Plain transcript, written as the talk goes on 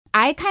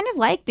I kind of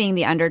like being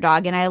the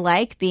underdog and I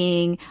like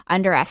being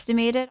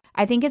underestimated.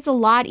 I think it's a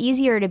lot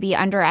easier to be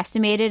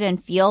underestimated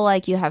and feel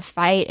like you have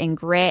fight and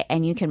grit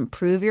and you can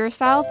prove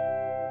yourself.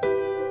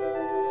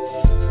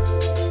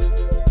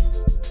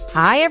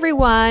 Hi,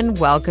 everyone.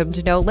 Welcome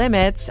to No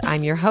Limits.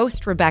 I'm your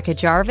host, Rebecca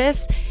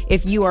Jarvis.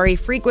 If you are a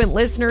frequent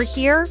listener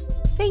here,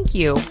 thank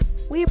you.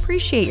 We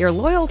appreciate your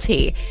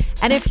loyalty.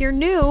 And if you're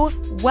new,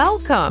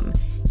 welcome.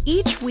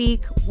 Each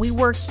week, we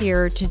work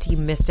here to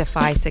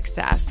demystify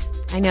success.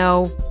 I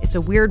know it's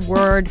a weird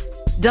word,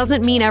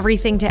 doesn't mean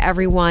everything to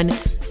everyone,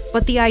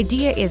 but the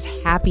idea is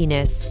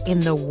happiness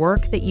in the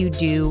work that you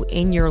do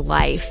in your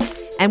life.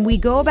 And we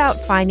go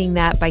about finding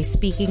that by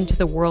speaking to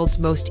the world's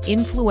most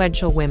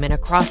influential women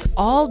across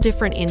all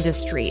different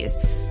industries.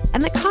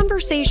 And the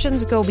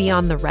conversations go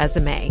beyond the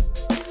resume,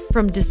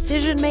 from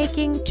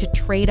decision-making to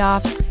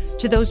trade-offs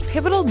to those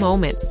pivotal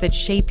moments that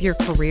shape your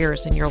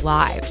careers and your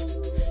lives.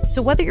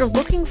 So whether you're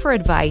looking for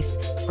advice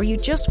or you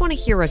just want to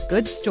hear a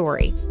good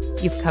story,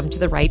 you've come to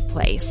the right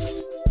place.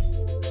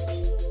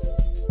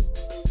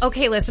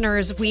 Okay,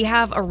 listeners, we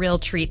have a real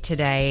treat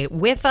today.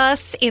 With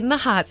us in the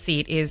hot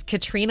seat is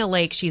Katrina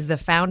Lake. She's the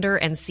founder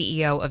and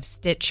CEO of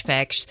Stitch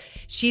Fix.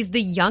 She's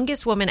the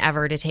youngest woman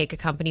ever to take a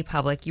company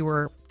public. You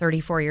were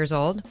 34 years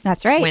old.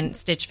 That's right. When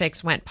Stitch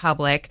Fix went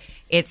public.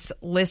 It's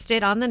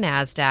listed on the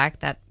NASDAQ.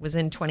 That was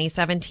in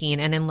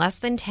 2017. And in less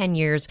than 10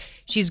 years,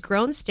 she's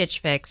grown Stitch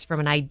Fix from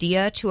an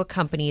idea to a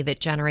company that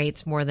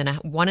generates more than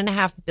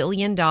 $1.5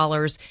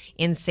 billion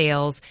in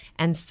sales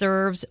and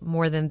serves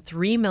more than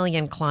 3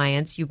 million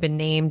clients. You've been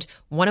named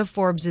one of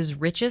Forbes'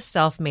 richest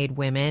self-made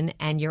women,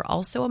 and you're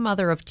also a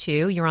mother of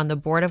two. You're on the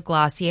board of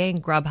Glossier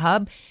and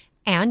Grubhub,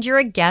 and you're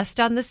a guest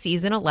on the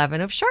season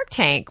 11 of Shark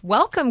Tank.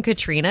 Welcome,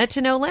 Katrina,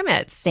 to No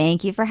Limits.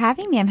 Thank you for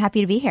having me. I'm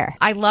happy to be here.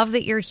 I love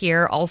that you're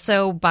here.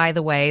 Also, by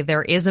the way,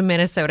 there is a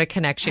Minnesota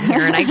connection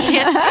here, and I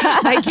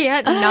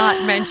can't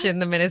not mention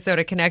the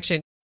Minnesota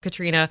connection.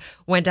 Katrina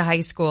went to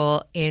high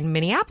school in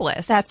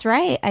Minneapolis. That's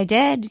right. I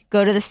did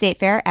go to the state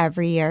fair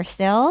every year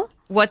still.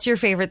 What's your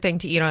favorite thing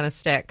to eat on a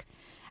stick?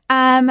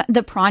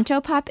 The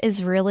Pronto Pup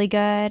is really good.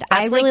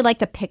 I really like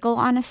the pickle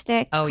on a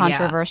stick. Oh,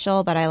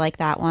 controversial, but I like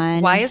that one.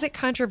 Why is it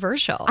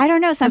controversial? I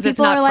don't know. Some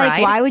people are like,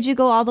 fried? why would you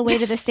go all the way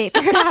to the state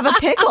fair to have a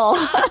pickle?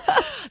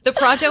 The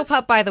Pronto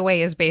Pup, by the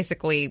way, is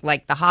basically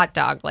like the hot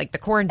dog, like the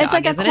corn dog, It's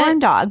like isn't a corn it?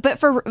 dog,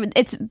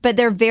 but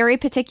they're very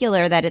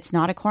particular that it's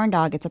not a corn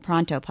dog, it's a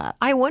Pronto Pup.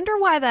 I wonder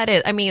why that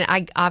is. I mean,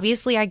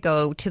 I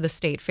go to the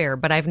state fair,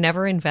 but I've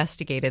never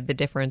investigated the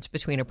difference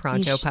between a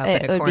Pronto Pup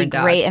and a corn dog. It would be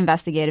great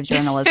investigative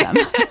journalism.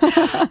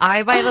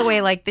 I, by the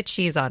way, like the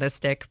cheese on a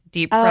stick,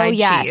 deep fried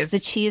cheese. The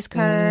cheese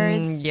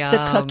curds, yum.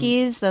 the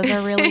cookies, those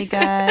are really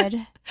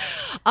good.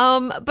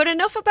 But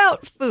enough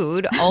about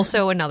food.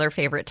 Also another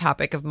favorite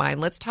topic of mine.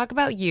 Let's talk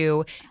about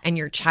you and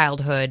your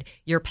childhood,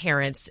 your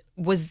parents.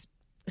 Was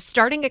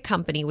starting a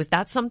company, was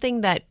that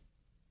something that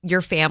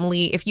your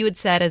family, if you had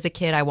said as a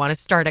kid, I want to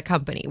start a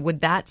company, would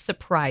that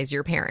surprise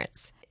your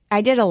parents? I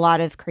did a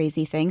lot of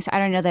crazy things. I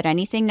don't know that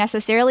anything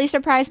necessarily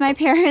surprised my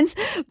parents,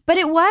 but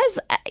I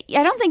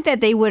don't think that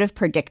they would have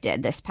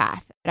predicted this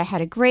path. I had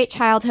a great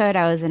childhood.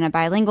 I was in a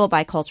bilingual,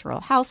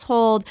 bicultural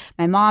household.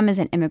 My mom is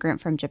an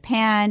immigrant from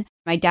Japan.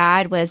 My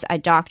dad was a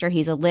doctor.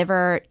 He's a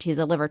liver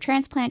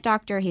transplant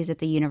doctor. He's at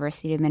the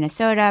University of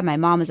Minnesota. My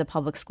mom is a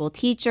public school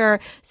teacher.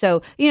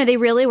 So, they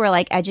really were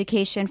like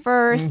education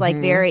first, like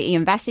very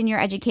invest in your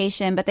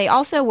education. But they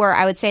also were,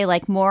 I would say,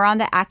 like more on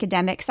the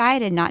academic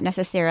side and not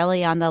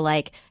necessarily on the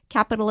like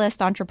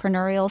capitalist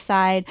entrepreneurial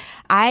side.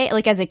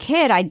 As a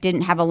kid, I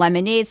didn't have a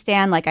lemonade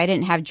stand. Like I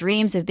didn't have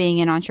dreams of being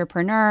an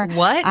entrepreneur.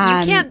 What?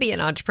 You can't be an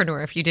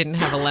entrepreneur if you didn't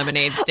have a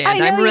lemonade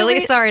stand. I'm really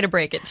sorry to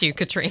break it to you,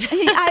 Katrina.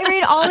 I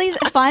read all these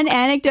fun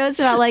anecdotes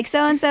about like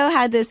so-and-so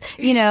had this,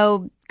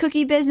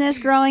 cookie business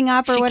growing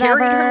up or whatever.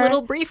 She carried her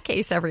little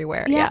briefcase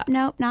everywhere. Yeah.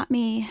 Nope, not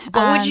me.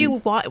 What would you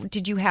want?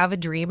 Did you have a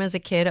dream as a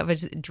kid of a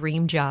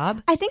dream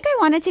job? I think I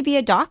wanted to be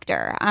a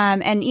doctor.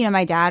 And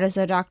my dad is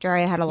a doctor.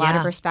 I had a lot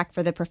of respect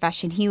for the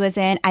profession he was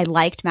in. I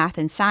liked math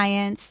and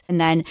science. And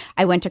then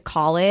I went to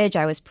college.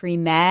 I was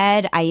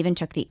pre-med. I even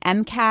took the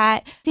MCAT.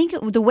 I think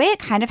the way it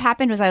kind of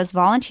happened was I was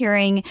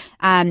volunteering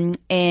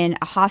in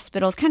a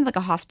hospital. It's kind of like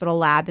a hospital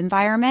lab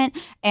environment.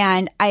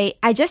 And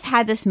I just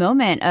had this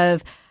moment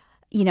of,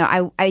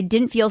 I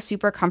didn't feel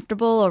super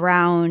comfortable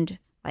around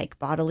like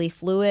bodily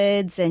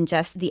fluids and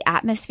just the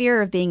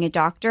atmosphere of being a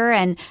doctor.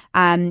 And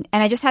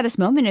I just had this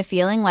moment of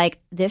feeling like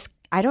this.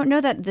 I don't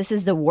know that this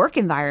is the work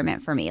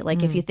environment for me.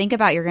 Like if you think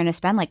about you're going to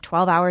spend like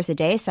 12 hours a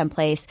day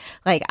someplace,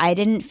 like I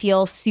didn't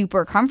feel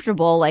super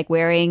comfortable like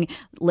wearing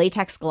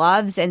latex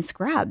gloves and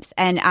scrubs.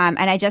 And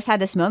I just had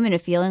this moment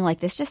of feeling like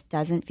this just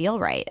doesn't feel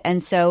right.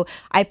 And so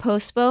I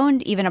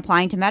postponed even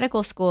applying to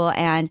medical school,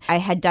 and I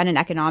had done an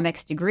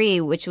economics degree,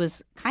 which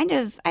was kind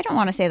of, I don't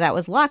want to say that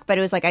was luck, but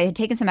it was like I had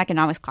taken some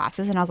economics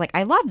classes and I was like,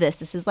 I love this.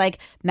 This is like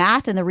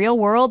math and the real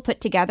world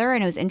put together,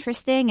 and it was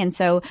interesting. And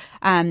so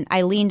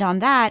I leaned on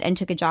that and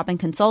took a job in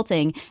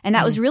consulting. And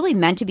that was really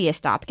meant to be a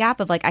stopgap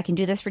of like, I can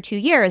do this for 2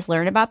 years,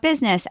 learn about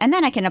business, and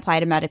then I can apply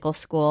to medical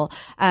school.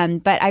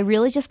 But I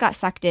really just got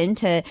sucked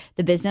into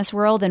the business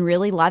world and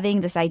really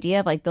loving this idea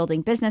of like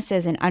building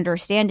businesses and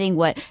understanding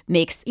what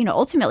makes,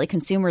 ultimately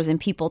consumers and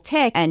people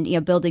tick, and,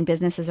 building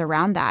businesses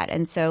around that.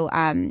 And so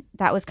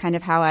that was kind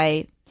of how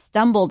I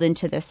stumbled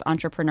into this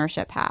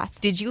entrepreneurship path.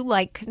 Did you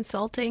like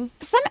consulting?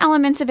 Some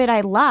elements of it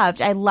I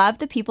loved. I loved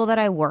the people that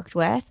I worked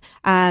with.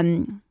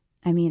 And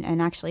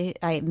actually,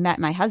 I met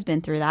my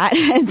husband through that.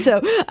 And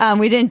so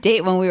we didn't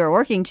date when we were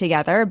working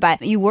together,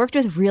 but you worked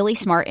with really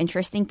smart,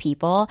 interesting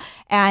people,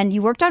 and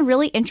you worked on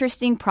really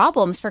interesting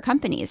problems for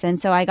companies. And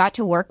so I got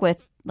to work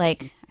with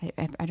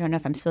I don't know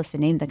if I'm supposed to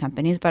name the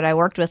companies, but I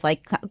worked with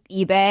like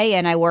eBay,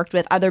 and I worked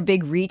with other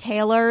big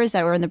retailers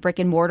that were in the brick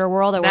and mortar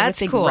world. I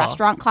worked with big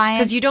restaurant clients.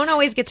 Because you don't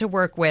always get to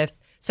work with.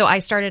 So I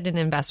started in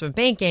investment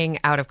banking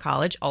out of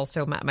college,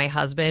 also met my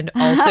husband,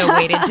 also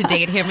waited to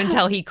date him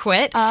until he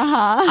quit.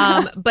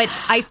 But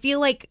I feel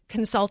like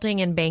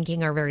consulting and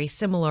banking are very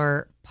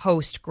similar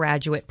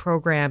postgraduate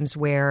programs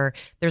where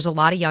there's a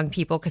lot of young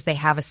people because they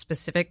have a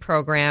specific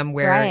program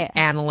where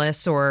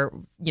analysts or,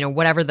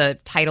 whatever the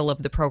title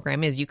of the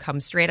program is, you come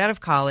straight out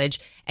of college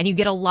and you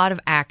get a lot of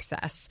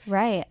access.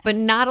 Right. But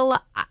not a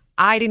lot.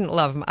 I didn't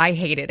love them. I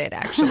hated it,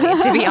 actually,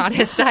 to be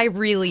honest. I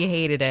really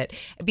hated it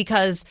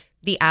because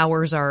the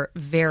hours are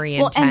very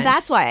intense. Well, and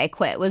that's why I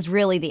quit, was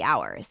really the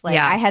hours.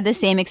 I had the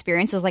same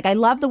experience. It was like, I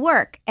love the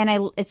work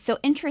and it's so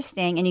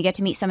interesting and you get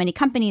to meet so many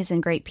companies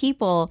and great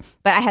people.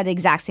 But I had the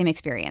exact same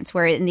experience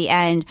where in the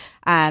end,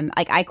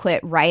 I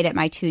quit right at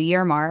my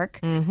 2-year mark,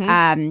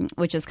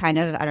 which is kind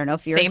of, I don't know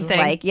if yours same is thing.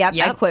 like,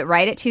 I quit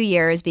right at 2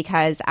 years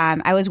because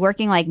I was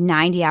working like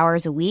 90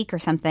 hours a week or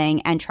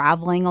something and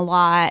traveling a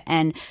lot.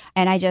 And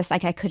I just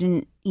I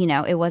couldn't,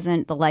 it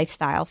wasn't the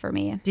lifestyle for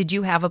me. Did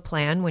you have a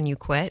plan when you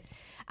quit?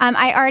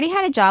 I already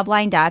had a job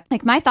lined up.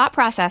 Like my thought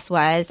process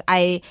was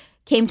I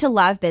came to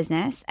love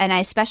business, and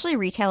especially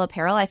retail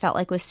apparel I felt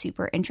like was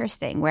super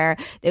interesting, where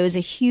there was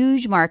a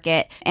huge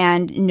market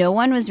and no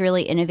one was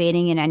really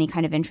innovating in any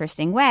kind of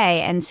interesting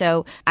way. And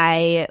so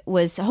I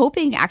was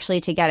hoping actually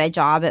to get a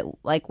job at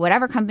like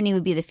whatever company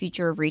would be the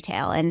future of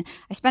retail. And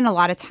I spent a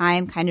lot of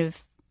time kind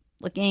of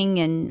looking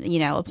and,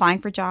 applying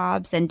for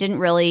jobs and didn't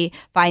really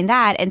find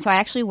that. And so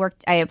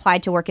I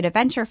applied to work at a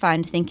venture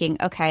fund thinking,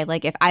 okay,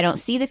 like if I don't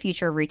see the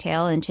future of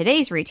retail in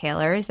today's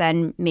retailers,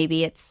 then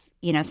maybe it's,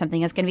 something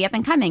that's going to be up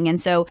and coming.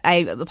 And so I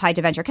applied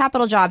to venture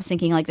capital jobs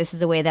thinking like this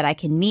is a way that I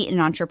can meet an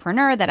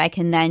entrepreneur that I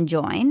can then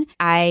join.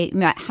 I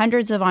met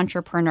hundreds of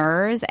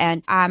entrepreneurs,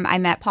 and I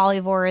met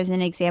Polyvore as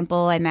an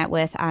example. I met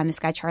with this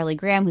guy, Charlie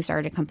Graham, who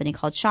started a company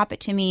called Shop It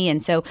To Me.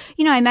 And so,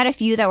 I met a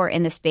few that were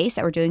in the space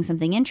that were doing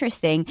something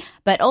interesting.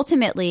 But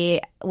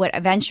ultimately, what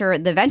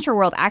the venture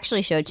world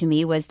actually showed to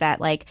me was that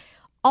like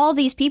all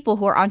these people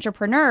who are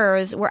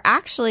entrepreneurs were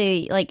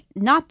actually like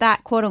not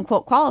that quote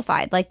unquote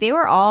qualified. Like they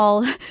were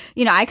all,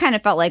 I kind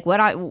of felt like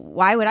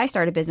why would I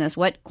start a business?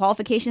 What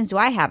qualifications do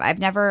I have? I had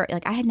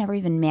never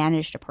even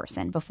managed a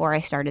person before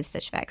I started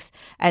Stitch Fix.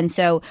 And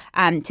so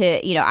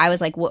I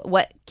was like,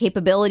 what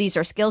capabilities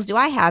or skills do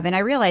I have? And I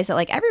realized that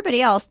like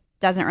everybody else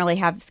doesn't really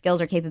have skills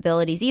or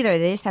capabilities either.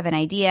 They just have an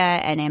idea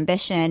and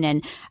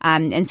ambition.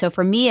 And so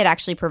for me, it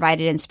actually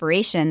provided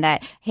inspiration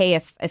that, hey,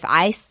 if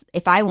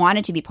I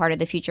wanted to be part of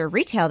the future of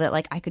retail, that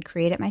like I could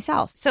create it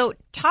myself. So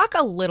talk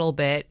a little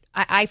bit.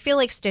 I feel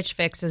like Stitch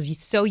Fix is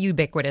so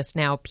ubiquitous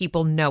now,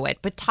 people know it.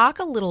 But talk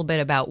a little bit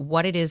about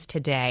what it is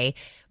today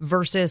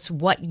versus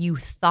what you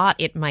thought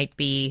it might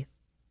be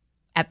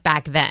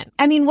back then.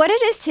 I mean, what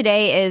it is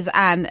today is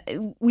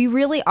we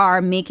really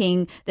are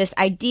making this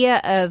idea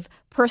of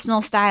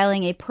personal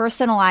styling, a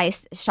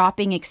personalized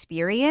shopping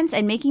experience,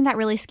 and making that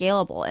really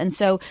scalable. And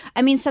so,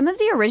 I mean, some of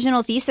the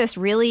original thesis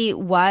really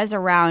was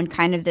around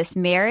kind of this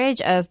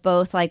marriage of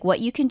both like what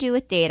you can do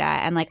with data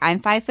and like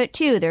I'm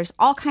 5'2". There's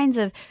all kinds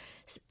of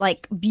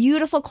like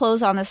beautiful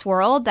clothes on this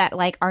world that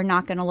like are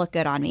not going to look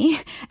good on me.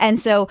 And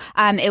so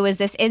it was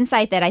this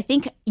insight that I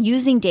think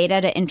using data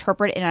to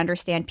interpret and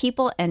understand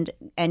people and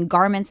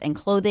garments and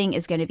clothing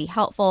is going to be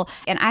helpful.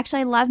 And actually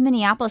I love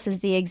Minneapolis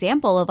as the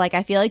example of like,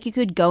 I feel like you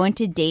could go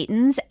into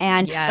Dayton's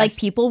and like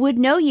people would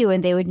know you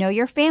and they would know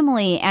your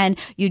family, and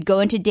you'd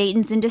go into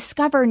Dayton's and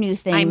discover new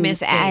things. I miss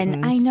Dayton's.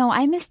 And I know,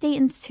 I miss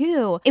Dayton's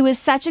too. It was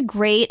such a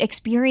great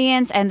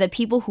experience, and the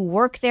people who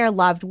work there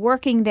loved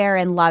working there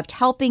and loved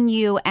helping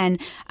you. And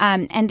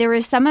there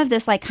was some of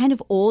this like kind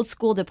of old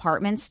school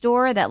department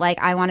store that like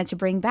I wanted to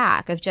bring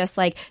back, of just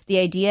like the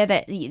idea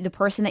that the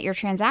person that you're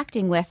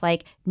transacting with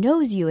like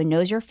knows you and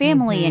knows your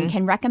family and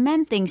can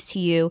recommend things to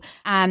you.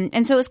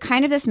 And so it was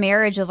kind of this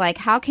marriage of like,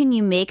 how can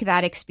you make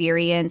that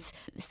experience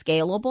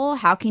scalable?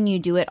 How can you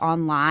do it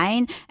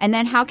online? And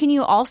then how can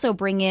you also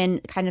bring in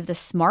kind of the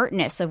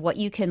smartness of what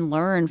you can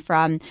learn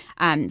from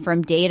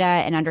data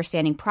and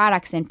understanding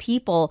products and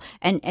people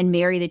and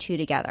marry the two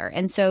together?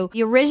 And so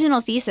the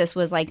original thesis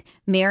was like think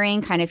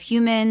marrying kind of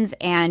humans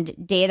and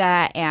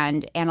data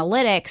and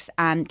analytics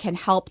can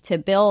help to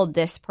build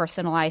this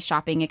personalized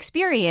shopping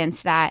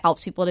experience that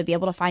helps people to be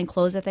able to find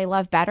clothes that they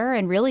love better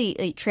and really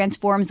it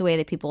transforms the way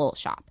that people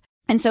shop.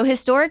 And so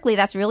historically,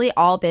 that's really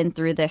all been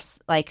through this,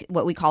 like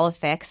what we call a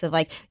fix of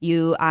like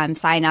you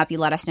sign up, you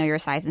let us know your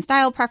size and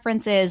style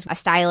preferences. A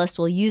stylist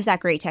will use that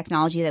great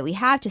technology that we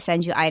have to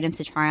send you items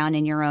to try on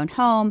in your own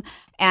home.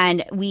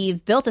 And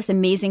we've built this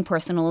amazing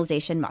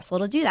personalization muscle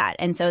to do that.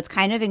 And so it's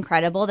kind of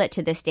incredible that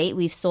to this date,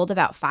 we've sold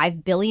about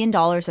 $5 billion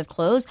of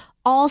clothes,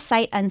 all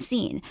sight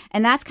unseen.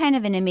 And that's kind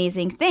of an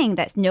amazing thing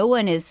that no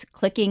one is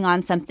clicking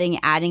on something,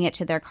 adding it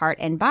to their cart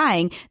and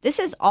buying. This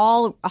is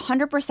all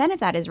 100% of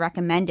that is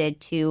recommended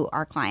to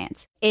our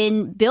clients.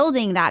 In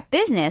building that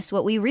business,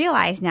 what we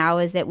realize now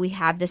is that we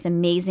have this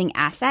amazing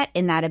asset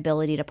in that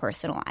ability to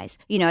personalize.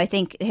 You know, I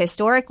think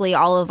historically,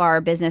 all of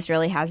our business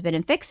really has been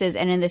in fixes.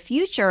 And in the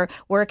future,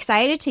 we're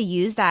excited to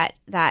use that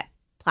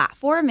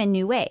platform in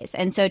new ways.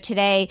 And so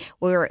today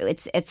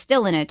it's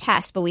still in a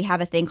test, but we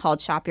have a thing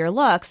called Shop Your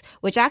Looks,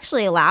 which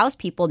actually allows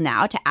people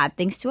now to add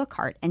things to a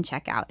cart and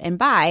check out and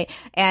buy.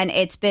 And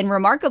it's been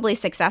remarkably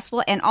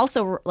successful and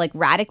also like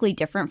radically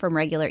different from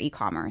regular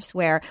e-commerce,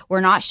 where we're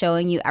not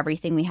showing you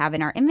everything we have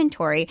in our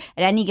inventory.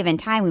 At any given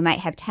time, we might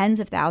have tens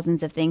of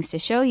thousands of things to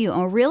show you,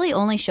 and we're really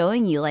only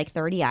showing you like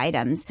 30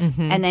 items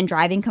and then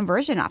driving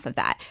conversion off of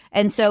that.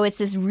 And so it's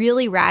this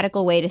really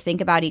radical way to think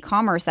about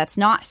e-commerce that's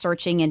not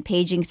searching and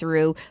paging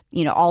through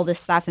all this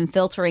stuff and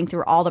filtering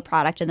through all the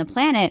product on the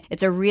planet.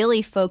 It's a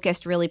really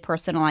focused, really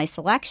personalized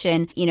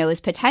selection,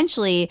 is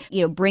potentially,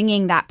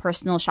 bringing that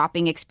personal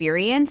shopping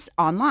experience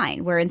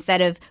online, where instead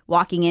of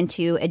walking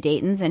into a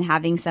Dayton's and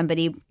having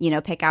somebody,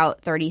 pick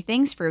out 30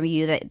 things for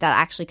you, that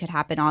actually could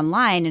happen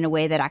online in a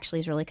way that actually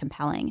is really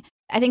compelling.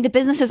 I think the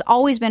business has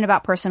always been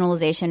about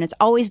personalization. It's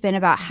always been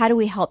about how do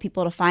we help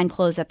people to find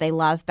clothes that they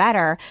love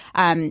better.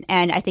 And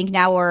I think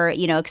now we're,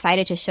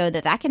 excited to show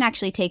that can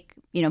actually take,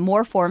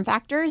 more form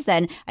factors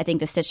than I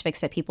think the Stitch Fix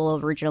that people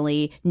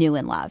originally knew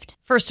and loved.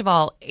 First of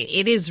all,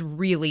 it is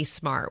really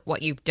smart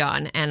what you've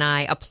done. And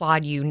I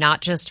applaud you not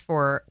just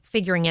for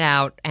figuring it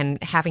out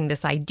and having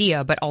this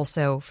idea, but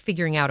also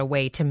figuring out a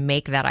way to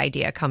make that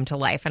idea come to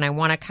life. And I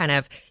want to kind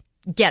of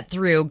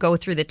go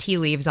through the tea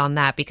leaves on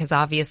that, because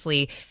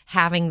obviously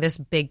having this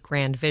big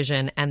grand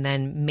vision and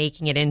then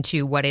making it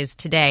into what is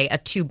today a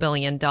 $2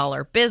 billion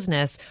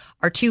business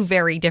are two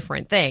very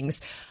different things.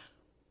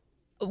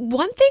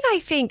 One thing I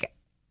think,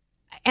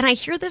 and I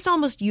hear this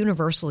almost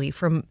universally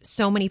from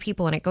so many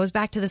people, and it goes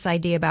back to this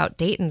idea about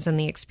Dayton's and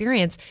the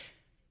experience.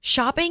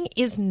 Shopping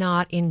is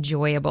not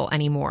enjoyable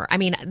anymore. I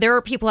mean, there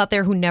are people out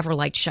there who never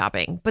liked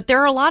shopping, but there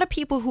are a lot of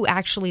people who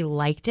actually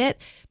liked it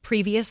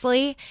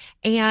previously.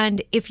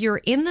 And if you're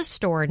in the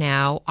store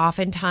now,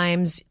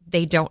 oftentimes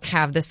they don't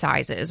have the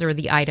sizes or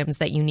the items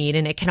that you need,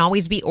 and it can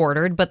always be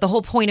ordered. But the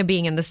whole point of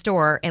being in the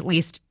store, at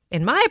least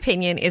in my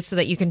opinion, is so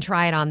that you can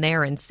try it on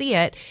there and see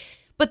it.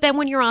 But then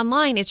when you're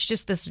online, it's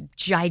just this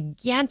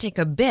gigantic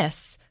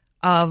abyss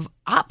of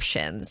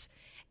options.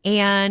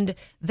 And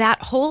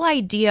that whole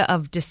idea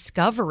of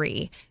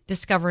discovering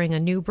a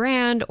new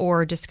brand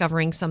or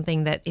discovering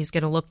something that is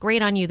going to look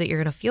great on you, that you're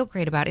going to feel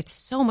great about, it's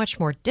so much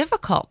more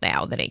difficult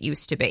now than it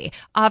used to be.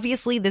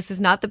 Obviously, this is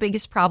not the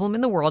biggest problem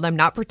in the world. I'm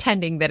not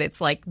pretending that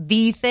it's like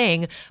the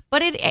thing,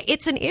 but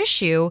it's an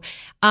issue.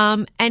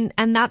 And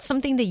that's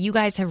something that you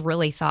guys have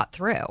really thought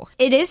through.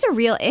 It is a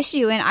real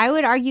issue. And I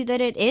would argue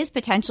that it is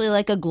potentially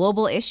like a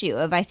global issue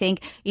of, I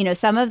think,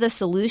 some of the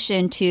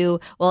solution to,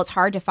 well, it's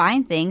hard to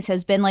find things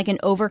has been like an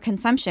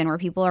overconsumption where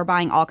people are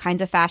buying all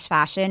kinds of fast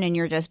fashion and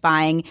you're just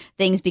buying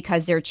things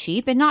because they're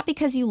cheap and not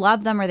because you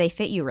love them or they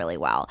fit you really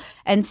well.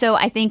 And so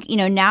I think,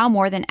 now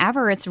more than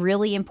ever, it's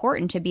really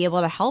important to be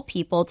able to help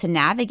people to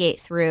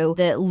navigate through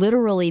the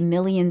literally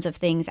millions of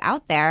things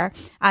out there.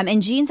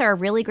 And jeans are a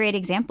really great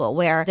example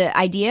where the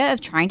idea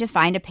of trying to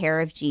find a pair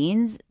of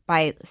jeans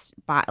by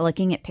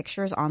looking at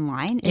pictures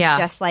online is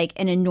just like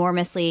an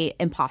enormously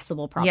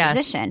impossible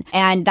proposition. Yes.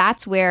 And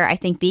that's where I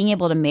think being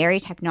able to marry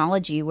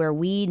technology where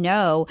we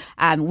know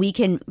we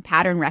can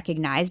pattern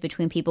recognize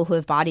between people who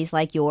have bodies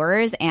like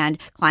yours and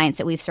clients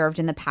that we've served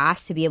in the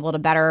past to be able to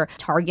better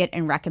target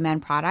and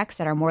recommend products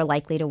that are more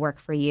likely to work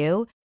for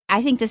you.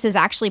 I think this is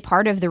actually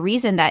part of the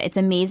reason that it's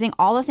amazing.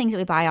 All the things that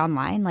we buy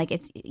online, like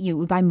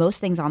we buy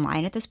most things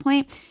online at this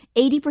point.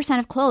 80%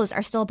 of clothes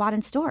are still bought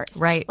in stores.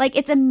 Right. Like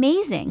it's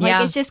amazing.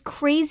 Like it's just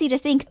crazy to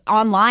think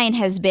online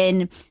has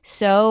been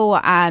so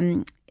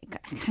kind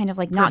of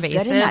like not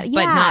pervasive, good enough.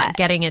 But not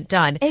getting it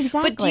done.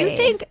 Exactly.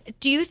 But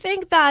do you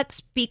think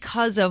that's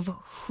because of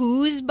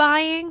who's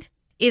buying?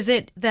 Is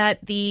it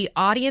that the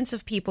audience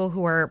of people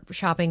who are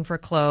shopping for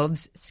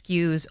clothes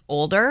skews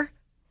older?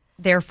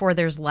 Therefore,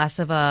 there's less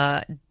of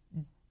a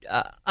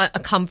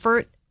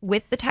comfort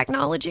with the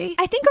technology?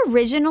 I think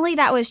originally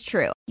that was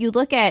true. You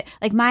look at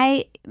like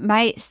my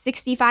my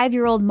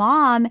 65-year-old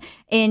mom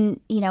in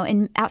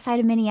outside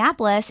of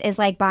Minneapolis is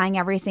like buying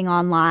everything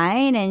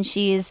online, and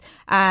she's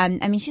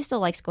she still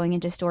likes going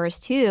into stores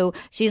too.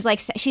 She's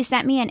like, she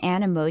sent me an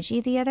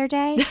emoji the other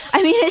day.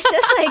 I mean, it's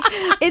just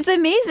like, it's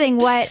amazing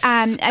what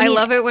I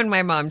love it when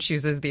my mom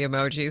chooses the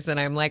emojis, and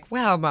I'm like,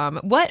 wow, Mom,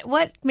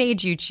 what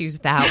made you choose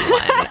that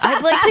one?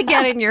 I'd like to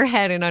get in your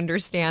head and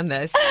understand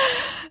this.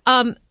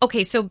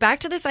 Okay, so back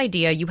to this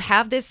idea. You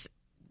have this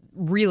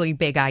really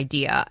big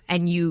idea,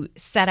 and you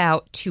set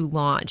out to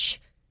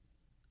launch.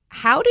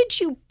 How did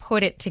you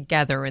put it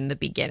together in the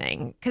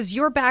beginning? Because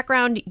your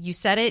background, you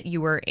said it,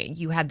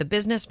 you had the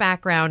business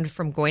background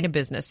from going to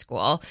business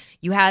school.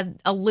 You had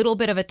a little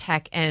bit of a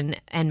tech and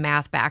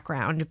math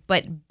background,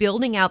 but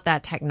building out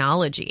that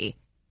technology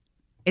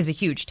is a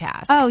huge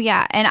task. Oh,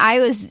 yeah. And I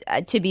was,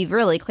 to be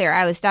really clear,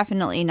 I was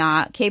definitely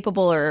not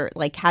capable or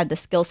like had the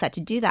skill set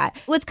to do that.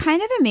 What's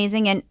kind of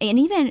amazing, and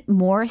even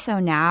more so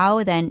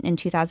now than in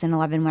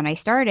 2011 when I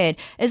started,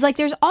 is like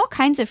there's all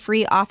kinds of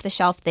free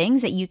off-the-shelf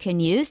things that you can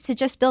use to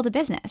just build a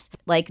business,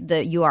 like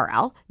the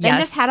URL. Then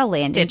just had a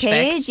landing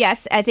page. Fix.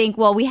 Yes, I think,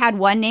 well, we had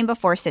one name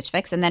before Stitch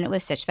Fix, and then it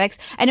was Stitch Fix.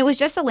 And it was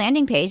just a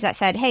landing page that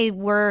said, hey,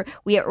 we're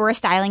a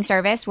styling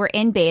service. We're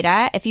in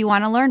beta. If you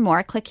want to learn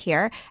more, click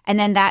here. And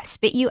then that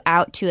spit you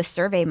out to a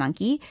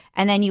SurveyMonkey,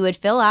 and then you would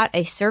fill out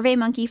a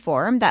SurveyMonkey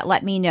form that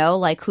let me know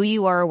like who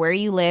you are, where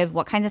you live,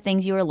 what kinds of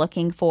things you were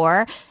looking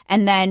for,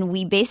 and then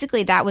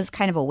that was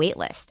kind of a wait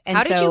list. And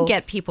how did you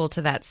get people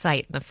to that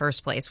site in the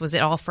first place? Was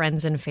it all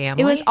friends and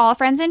family? It was all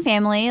friends and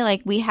family.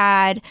 Like we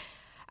had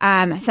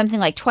something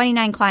like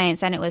 29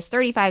 clients, and it was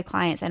 35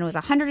 clients, and it was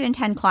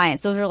 110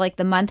 clients. Those are like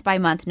the month by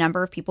month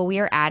number of people we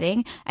are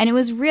adding. And it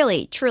was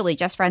really, truly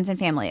just friends and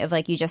family of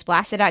like, you just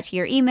blast it out to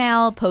your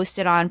email, post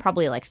it on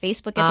probably like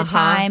Facebook at the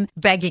time.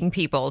 Begging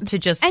people to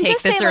just and take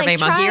just the say,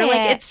 SurveyMonkey. You're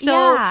like, it's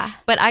so, yeah.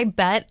 But I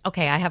bet,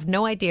 okay, I have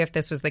no idea if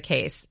this was the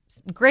case.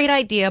 Great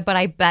idea, but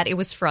I bet it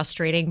was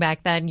frustrating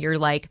back then. You're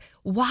like,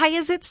 why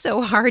is it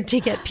so hard to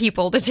get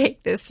people to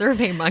take this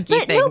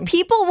SurveyMonkey thing? No,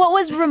 people, what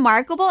was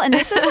remarkable, and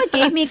this is what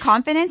gave me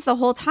confidence the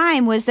whole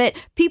time, was that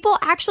people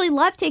actually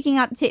loved filling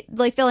out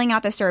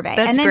the survey.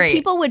 That's and then great.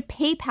 People would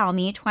PayPal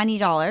me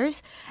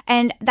 $20,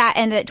 and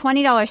the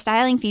 $20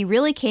 styling fee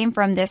really came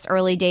from this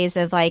early days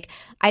of like,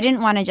 I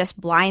didn't want to just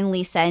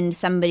blindly send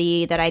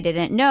somebody that I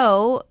didn't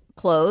know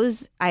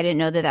clothes. I didn't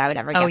know that I would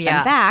ever get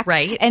them back.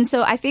 Right. And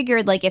so I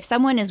figured, like, if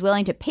someone is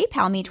willing to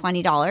PayPal me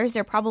 $20,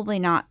 they're probably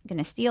not going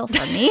to steal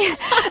from me.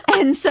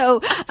 and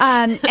so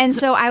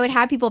I would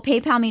have people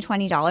PayPal me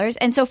 $20.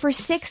 And so for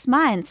 6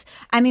 months,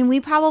 I mean, we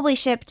probably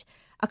shipped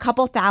a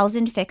couple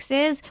thousand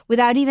fixes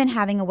without even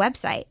having a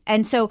website.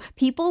 And so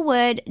people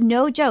would,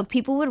 no joke,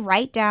 people would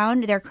write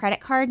down their credit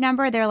card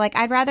number. They're like,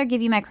 I'd rather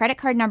give you my credit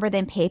card number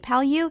than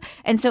PayPal you.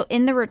 And so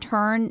in the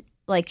return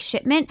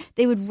shipment,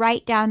 they would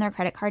write down their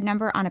credit card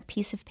number on a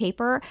piece of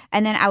paper,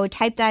 and then I would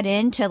type that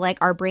into like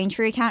our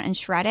Braintree account and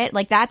shred it.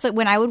 Like that's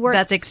when I would work.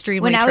 That's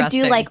extremely when I would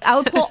trusting. do I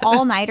would pull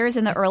all-nighters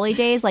in the early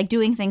days, like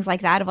doing things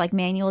like that of like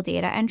manual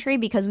data entry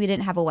because we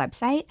didn't have a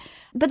website.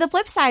 But the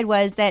flip side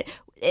was that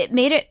it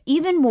made it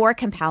even more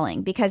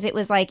compelling because it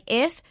was like,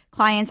 if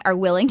clients are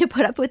willing to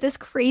put up with this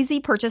crazy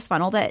purchase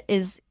funnel that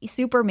is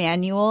super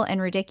manual and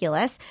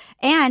ridiculous,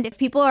 and if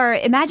people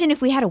imagine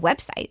if we had a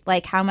website,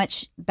 like how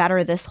much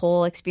better this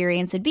whole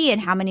experience would be and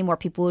how many more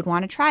people would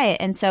want to try it.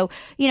 And so,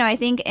 I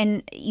think,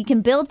 and you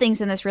can build things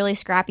in this really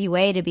scrappy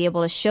way to be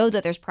able to show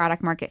that there's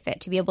product market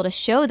fit, to be able to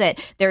show that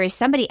there is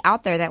somebody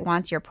out there that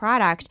wants your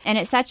product. And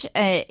it's such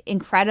an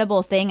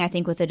incredible thing, I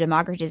think, with the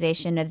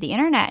democratization of the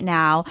internet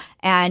now.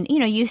 And,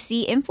 you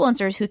see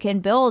influencers who can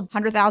build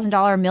 $100,000,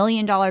 $1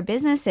 million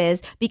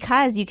businesses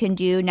because you can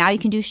do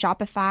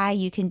Shopify,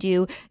 you can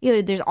do,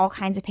 there's all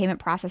kinds of payment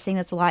processing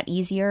that's a lot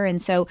easier. And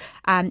so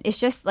it's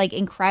just like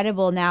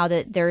incredible now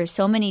that there are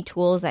so many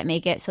tools that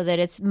make it so that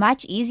it's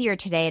much easier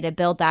today to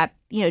build that,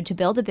 to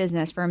build a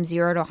business from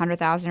 $0 to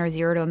 100,000 or $0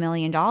 to $1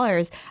 million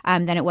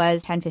than it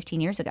was 10, 15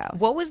 years ago.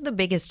 What was the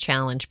biggest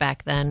challenge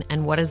back then,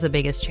 and what is the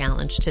biggest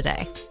challenge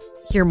today?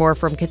 Hear more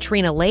from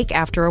Katrina Lake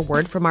after a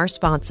word from our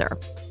sponsor.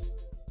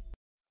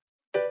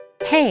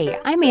 Hey,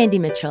 I'm Andy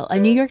Mitchell, a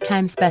New York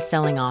Times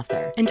bestselling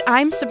author. And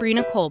I'm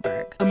Sabrina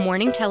Kohlberg, a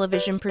morning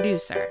television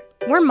producer.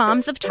 We're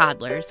moms of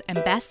toddlers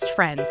and best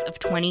friends of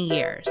 20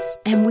 years.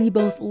 And we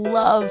both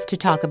love to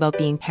talk about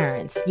being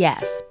parents,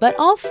 yes, but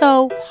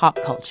also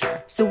pop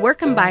culture. So we're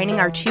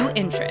combining our two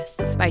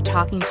interests by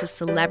talking to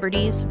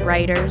celebrities,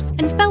 writers,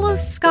 and fellow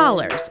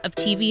scholars of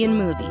TV and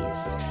movies.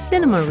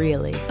 Cinema,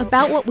 really.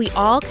 About what we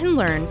all can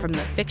learn from the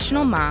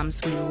fictional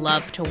moms we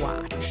love to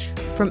watch.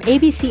 From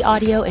ABC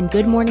Audio and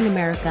Good Morning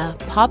America,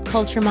 Pop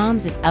Culture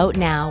Moms is out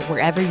now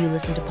wherever you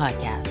listen to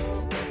podcasts.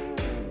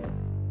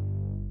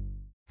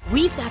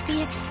 We've got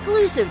the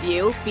exclusive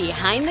view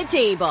behind the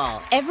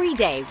table. Every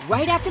day,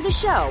 right after the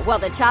show, while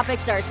the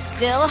topics are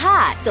still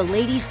hot, the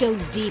ladies go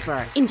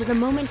deeper into the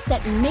moments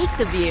that make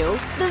The View,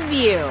 The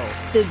View.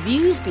 The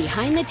View's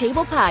Behind the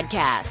Table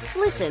podcast.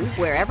 Listen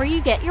wherever you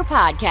get your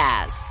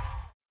podcasts.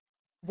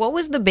 What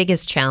was the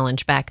biggest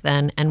challenge back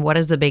then, and what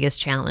is the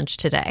biggest challenge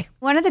today?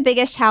 One of the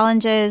biggest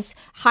challenges,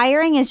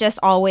 hiring is just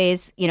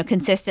always,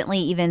 consistently,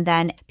 even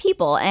then,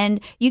 people. And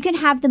you can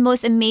have the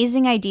most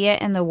amazing idea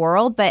in the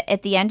world, but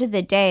at the end of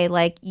the day,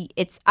 like,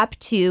 it's up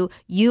to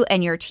you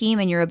and your team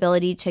and your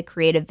ability to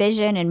create a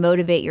vision and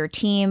motivate your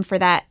team for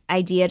that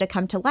idea to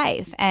come to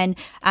life. And,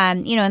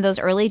 in those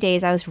early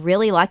days, I was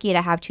really lucky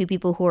to have two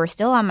people who are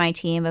still on my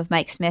team, of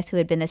Mike Smith, who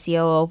had been the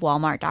COO of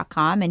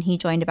Walmart.com, and he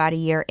joined about a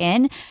year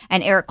in,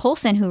 and Eric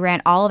Colson, who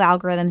ran all of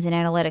algorithms and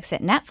analytics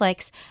at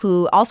Netflix,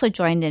 who also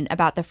joined in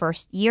about the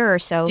first year or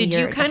so. Did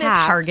you kind of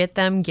target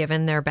them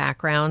given their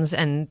backgrounds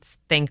and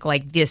think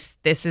like this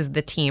is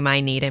the team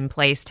I need in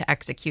place to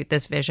execute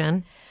this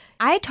vision?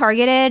 I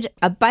targeted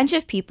a bunch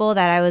of people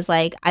that I was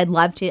like, I'd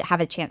love to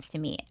have a chance to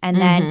meet. And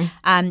then,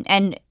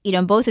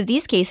 in both of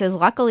these cases,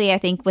 luckily, I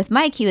think with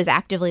Mike, he was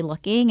actively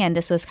looking, and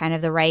this was kind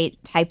of the right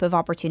type of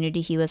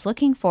opportunity he was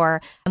looking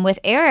for. And with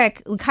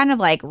Eric, we kind of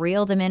like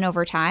reeled him in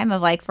over time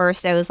of like,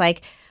 first I was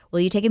like, will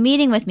you take a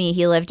meeting with me?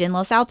 He lived in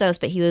Los Altos,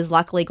 but he was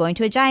luckily going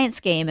to a Giants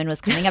game and was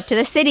coming up to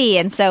the city.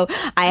 And so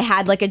I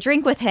had like a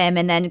drink with him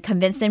and then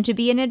convinced him to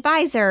be an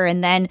advisor,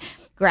 and then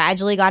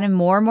gradually got him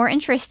more and more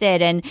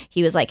interested. And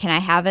he was like, can I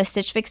have a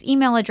Stitch Fix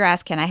email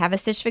address? Can I have a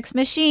Stitch Fix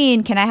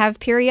machine? Can I have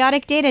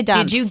periodic data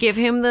dumps? Did you give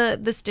him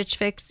the Stitch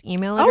Fix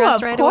email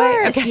address right away? Oh,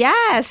 of course. Okay.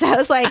 Yes. I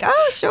was like,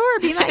 oh, sure,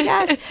 be my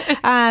guest.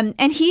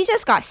 And he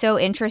just got so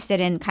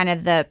interested in kind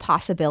of the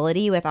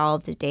possibility with all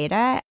of the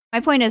data. My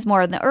point is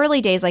more in the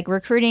early days, like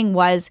recruiting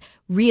was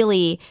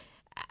really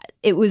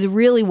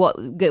what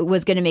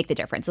was going to make the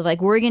difference. Of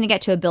like, we're going to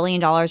get to $1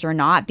 billion or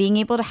not, being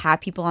able to have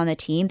people on the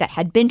team that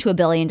had been to $1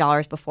 billion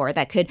before,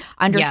 that could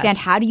understand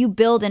how do you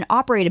build and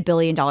operate $1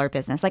 billion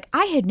business. Like,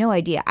 I had no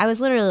idea. I was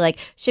literally like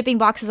shipping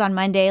boxes on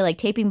Monday, like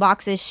taping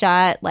boxes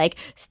shut, like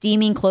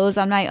steaming clothes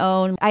on my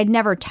own. I'd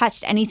never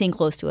touched anything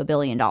close to $1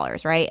 billion,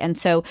 right? And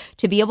so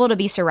to be able to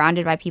be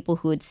surrounded by people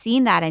who had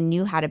seen that and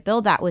knew how to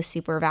build that was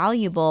super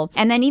valuable.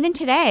 And then even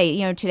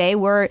today, today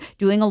we're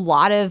doing a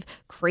lot of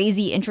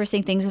crazy,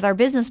 interesting things with our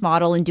business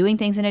model and doing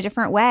things in a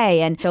different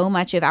way. And so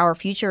much of our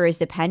future is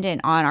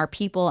dependent on our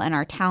people and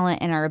our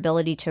talent and our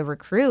ability to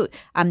recruit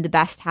the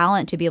best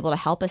talent to be able to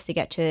help us to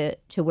get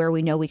to where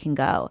we know we can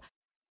go.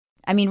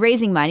 I mean,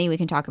 raising money, we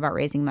can talk about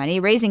raising money.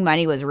 Raising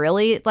money was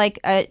really like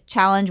a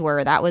challenge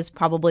where that was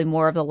probably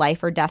more of the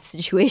life or death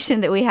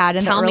situation that we had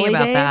in the early days.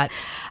 Tell me about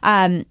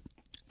that.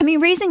 I mean,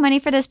 raising money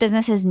for this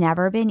business has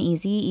never been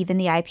easy. Even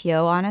the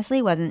IPO,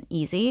 honestly, wasn't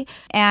easy.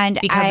 And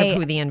because of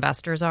who the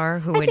investors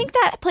are? I think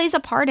that plays a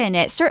part in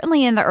it.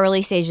 Certainly in the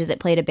early stages, it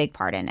played a big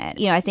part in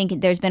it. I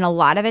think there's been a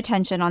lot of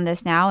attention on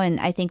this now, and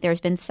I think there's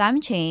been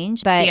some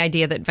change. But the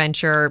idea that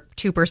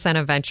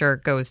 2% of venture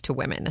goes to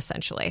women,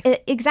 essentially.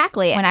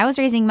 Exactly. When I was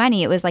raising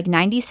money, it was like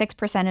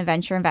 96% of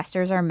venture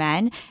investors are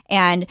men.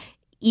 And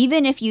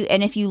even if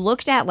you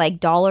looked at like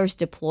dollars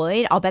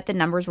deployed, I'll bet the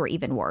numbers were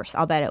even worse.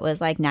 I'll bet it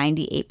was like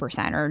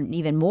 98% or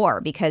even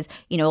more, because,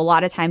 a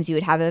lot of times you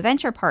would have a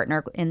venture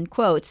partner, in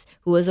quotes,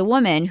 who was a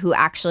woman who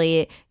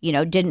actually,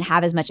 didn't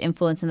have as much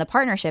influence in the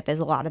partnership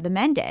as a lot of the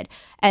men did.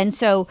 And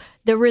so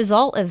the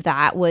result of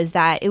that was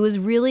that it was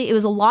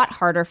a lot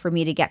harder for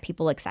me to get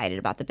people excited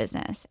about the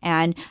business.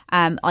 And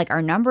like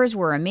our numbers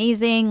were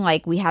amazing.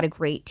 Like we had a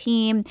great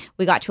team.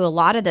 We got to a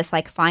lot of this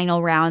like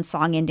final round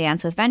song and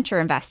dance with venture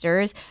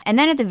investors. And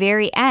then at the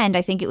very end,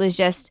 I think it was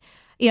just,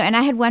 and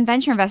I had one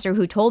venture investor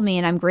who told me,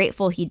 and I'm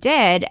grateful he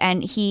did,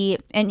 and he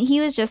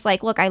was just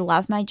like, look, I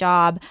love my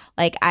job.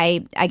 Like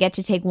I get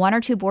to take 1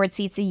 or 2 board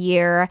seats a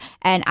year,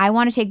 and I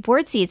want to take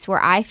board seats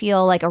where I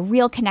feel like a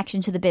real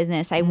connection to the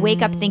business. I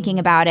wake up thinking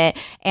about it,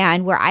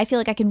 and where I feel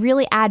like I can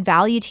really add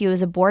value to you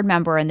as a board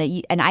member, and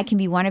and I can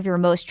be one of your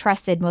most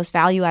trusted, most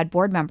value add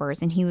board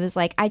members. And he was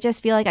like, I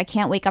just feel like I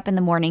can't wake up in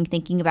the morning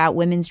thinking about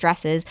women's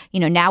dresses.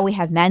 Now we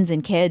have men's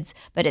and kids,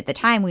 but at the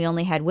time we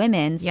only had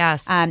women's.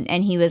 Yes.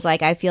 And he was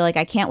like, I feel like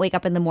I can't wake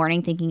up in the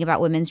morning thinking about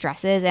women's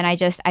dresses. And I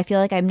feel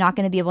like I'm not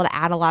going to be able to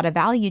add a lot of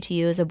value to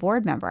you as a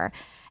board member.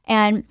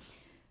 And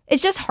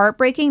it's just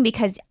heartbreaking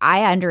because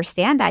I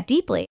understand that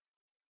deeply.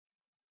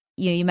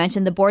 You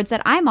mentioned the boards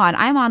that I'm on.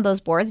 I'm on those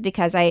boards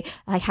because I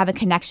have a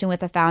connection with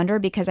the founder,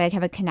 because I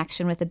have a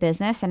connection with the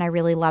business, and I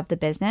really love the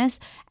business.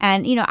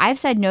 And, I've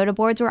said no to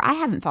boards where I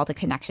haven't felt a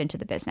connection to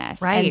the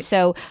business. Right. And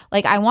so,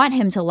 like, I want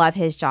him to love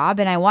his job,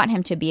 and I want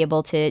him to be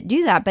able to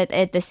do that. But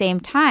at the same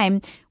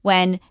time,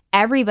 when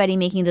everybody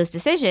making those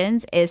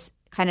decisions is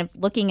kind of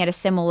looking at a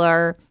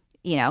similar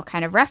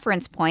kind of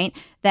reference point,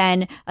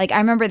 then like I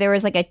remember there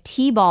was like a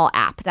T-ball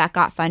app that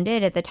got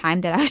funded at the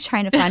time that I was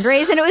trying to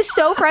fundraise, and it was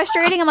so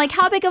frustrating. I'm like,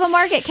 how big of a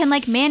market can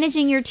like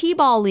managing your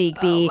T-ball league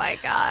be? Oh my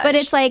gosh. But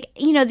it's like,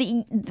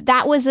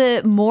 that was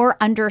a more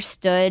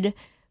understood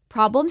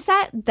problem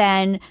set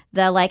than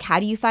the like,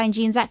 how do you find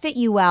jeans that fit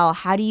you well?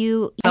 How do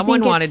you...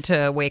 Someone wanted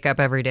to wake up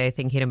every day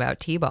thinking about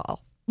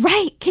T-ball.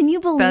 Right. Can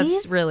you believe?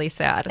 That's really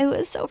sad. It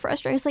was so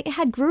frustrating. It's like it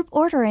had group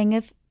ordering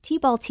of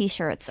T-ball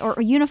T-shirts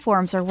or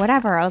uniforms or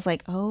whatever. I was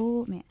like,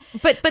 oh man.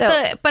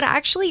 But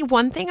actually,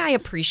 one thing I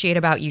appreciate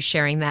about you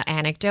sharing that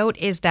anecdote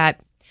is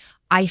that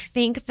I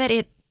think that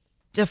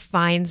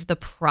defines the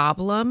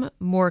problem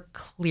more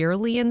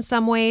clearly in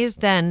some ways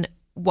than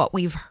what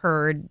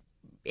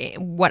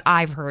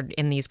I've heard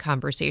in these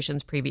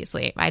conversations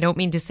previously. I don't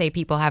mean to say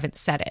people haven't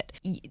said it.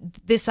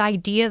 This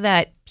idea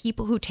that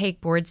people who take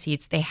board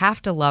seats, they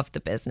have to love the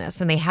business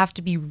and they have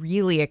to be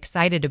really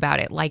excited about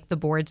it, like the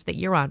boards that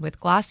you're on with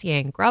Glossier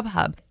and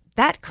Grubhub.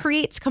 That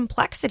creates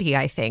complexity,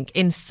 I think,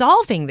 in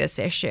solving this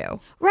issue.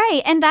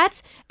 Right. And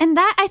that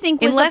I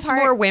think was unless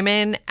more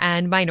women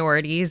and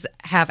minorities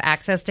have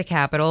access to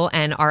capital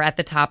and are at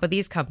the top of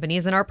these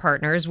companies and are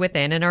partners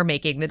within and are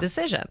making the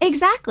decisions.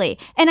 Exactly.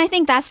 And I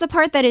think that's the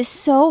part that is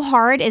so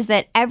hard, is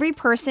that every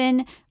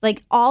person,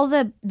 like all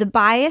the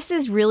bias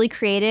is really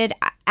created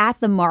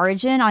at the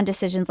margin on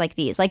decisions like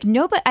these. Like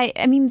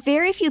I mean,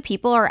 very few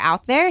people are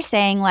out there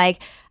saying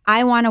like,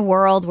 I want a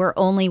world where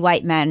only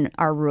white men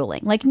are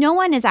ruling. Like no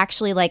one is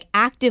actually like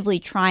actively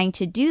trying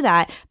to do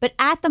that, but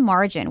at the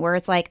margin where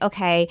it's like,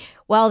 okay,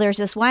 well, there's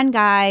this one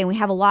guy and we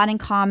have a lot in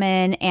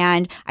common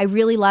and I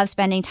really love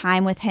spending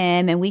time with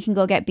him and we can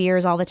go get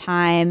beers all the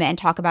time and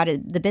talk about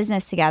the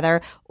business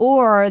together.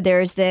 Or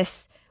there's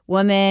this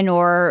woman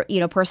or,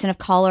 person of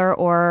color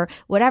or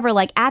whatever,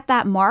 like at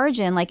that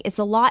margin, like it's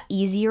a lot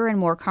easier and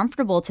more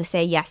comfortable to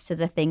say yes to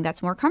the thing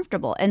that's more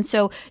comfortable. And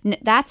so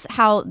that's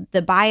how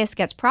the bias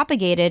gets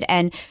propagated.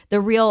 And the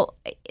real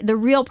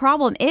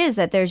problem is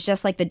that there's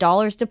just like the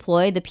dollars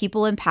deployed, the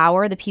people in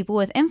power, the people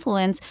with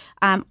influence,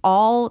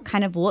 all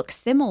kind of look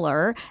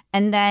similar.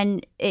 And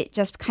then it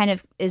just kind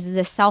of is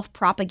this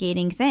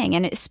self-propagating thing.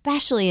 And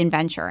especially in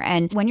venture.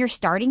 And when your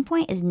starting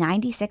point is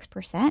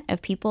 96%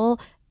 of people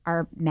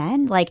are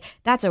men, like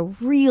that's a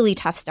really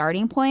tough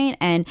starting point.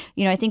 And,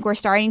 I think we're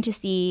starting to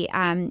see,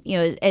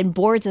 and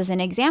boards as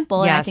an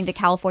example, yes. And I think the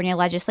California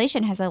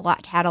legislation has had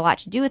a lot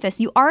to do with this.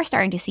 You are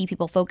starting to see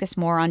people focus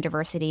more on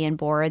diversity in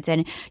boards,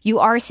 and you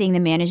are seeing the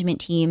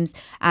management teams,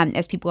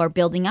 as people are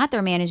building out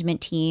their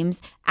management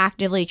teams,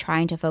 actively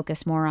trying to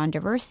focus more on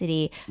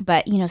diversity.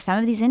 But, some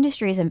of these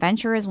industries, and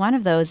venture is one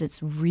of those,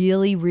 it's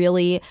really,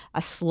 really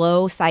a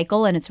slow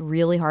cycle and it's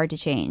really hard to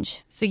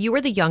change. So you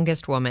were the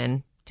youngest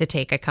woman to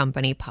take a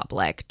company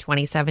public.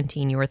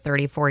 2017, you were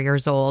 34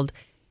 years old.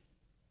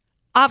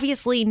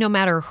 Obviously, no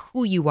matter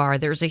who you are,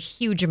 there's a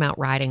huge amount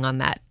riding on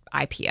that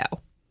IPO.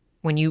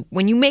 When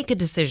you make a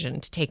decision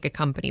to take a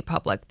company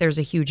public, there's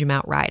a huge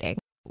amount riding.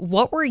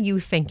 What were you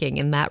thinking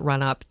in that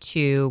run-up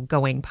to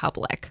going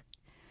public?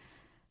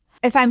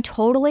 If I'm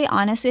totally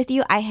honest with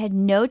you, I had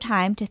no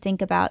time to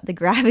think about the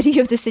gravity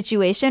of the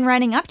situation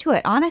running up to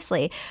it,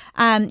 honestly.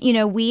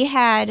 We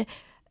had,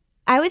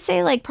 I would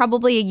say like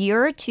probably a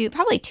year or two,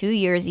 probably 2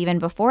 years even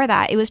before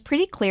that, it was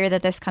pretty clear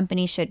that this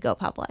company should go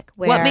public.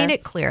 What made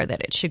it clear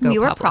that it should go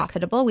public? We were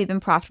profitable. We've been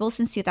profitable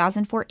since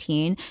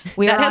 2014.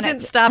 That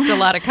hasn't stopped a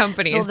lot of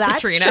companies, well,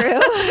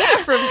 Katrina,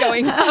 from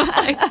going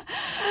public.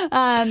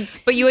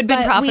 But you had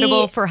been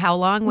profitable for how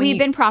long? We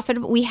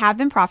have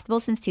been profitable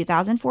since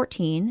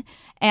 2014.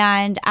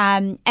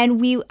 And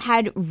we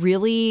had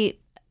really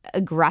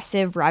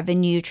aggressive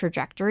revenue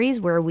trajectories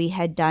where we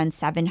had done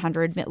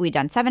 700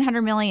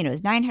 million, it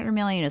was 900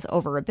 million, it was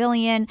over $1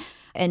 billion.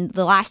 In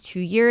the last 2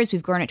 years,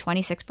 we've grown at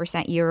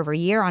 26% year over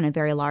year on a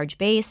very large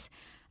base.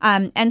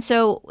 And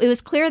so it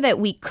was clear that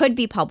we could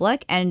be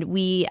public, and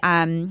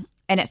and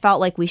it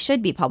felt like we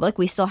should be public.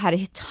 We still had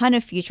a ton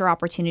of future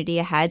opportunity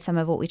ahead, some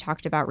of what we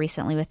talked about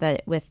recently with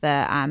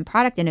the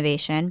product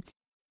innovation.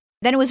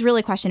 Then it was really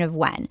a question of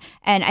when.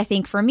 And I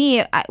think for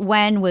me,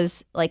 when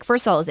was like,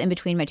 first of all, it was in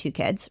between my 2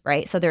 kids,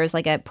 right? So there was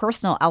like a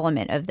personal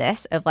element of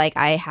this, of like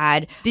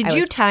Did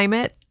you time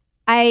it?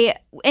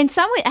 In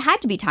some way, it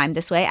had to be timed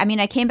this way. I mean,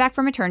 I came back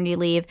from maternity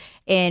leave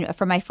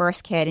for my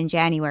first kid in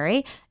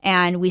January,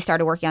 and we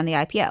started working on the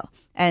IPO.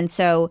 And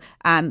so,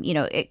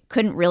 it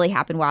couldn't really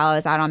happen while I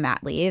was out on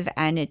mat leave.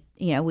 And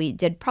we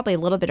did probably a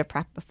little bit of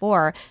prep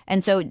before.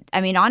 And so,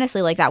 I mean,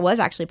 honestly, like that was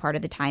actually part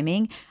of the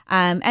timing.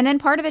 And then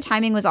part of the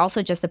timing was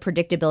also just the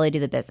predictability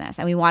of the business.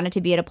 And we wanted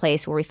to be at a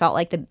place where we felt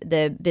like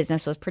the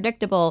business was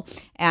predictable.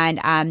 And,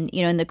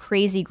 in the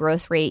crazy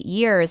growth rate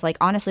years, like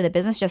honestly, the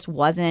business just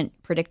wasn't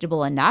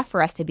predictable enough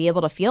for us to be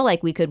able to feel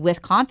like we could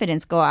with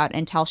confidence go out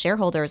and tell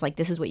shareholders, like,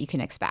 this is what you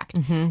can expect.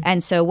 Mm-hmm.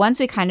 And so once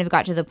we kind of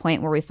got to the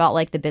point where we felt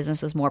like the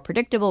business was more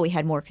predictable, we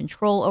had more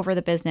control over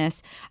the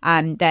business,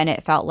 then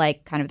it felt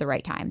like kind of the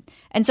right time.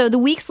 And so the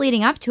weeks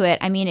leading up to it,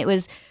 I mean, it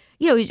was,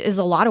 there's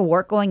a lot of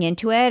work going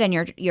into it, and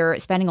you're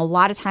spending a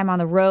lot of time on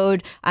the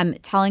road,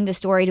 telling the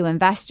story to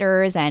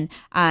investors, and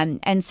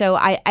so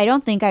I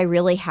don't think I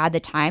really had the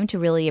time to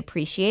really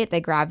appreciate the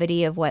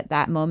gravity of what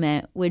that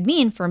moment would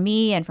mean for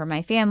me and for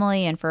my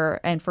family and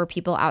for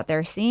people out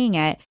there seeing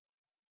it.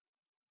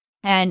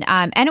 And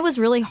it was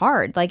really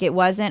hard. Like it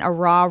wasn't a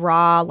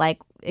raw like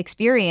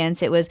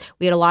experience.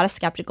 We had a lot of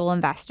skeptical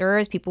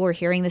investors. People were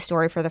hearing the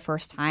story for the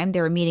first time.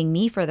 They were meeting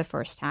me for the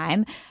first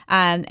time.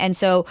 And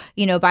so,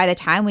 by the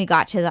time we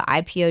got to the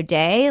IPO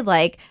day,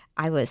 like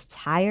I was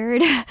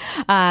tired.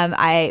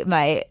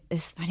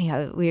 It's funny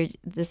how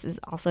this has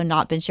also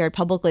not been shared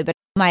publicly, but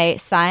my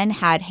son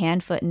had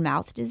hand, foot, and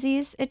mouth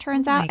disease, it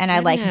turns out. And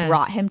I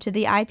brought him to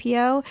the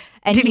IPO.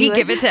 And Did he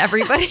give it to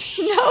everybody?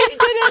 No, he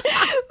didn't. But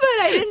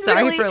I didn't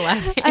Sorry for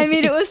laughing. I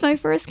mean, it was my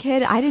first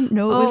kid. I didn't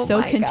know it was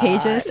so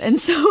contagious. Gosh. And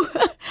so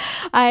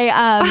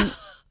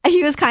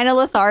he was kind of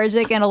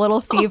lethargic and a little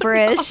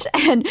feverish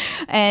and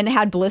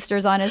had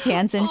blisters on his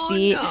hands and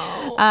feet.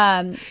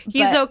 No.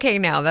 He's okay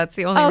now. That's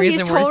the only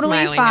reason we're totally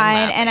smiling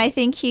fine. And I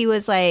think he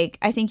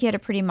had a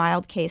pretty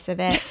mild case of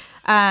it.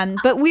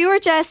 But we were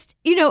just,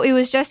 it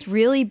was just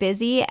really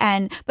busy.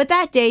 But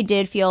that day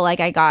did feel like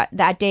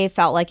that day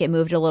felt like it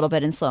moved a little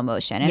bit in slow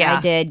motion. And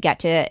I did get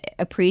to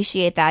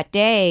appreciate that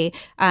day,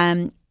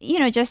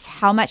 just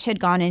how much had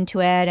gone into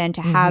it, and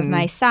to have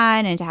my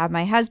son and to have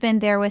my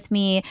husband there with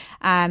me.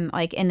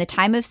 Like in the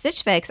time of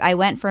Stitch Fix, I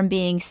went from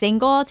being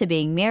single to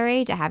being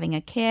married to having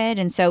a kid.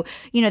 And so,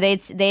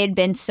 they had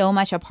been so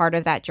much a part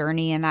of that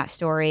journey and that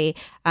story.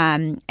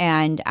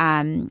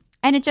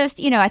 And it just,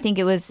 I think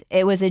it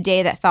was a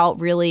day that felt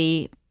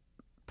really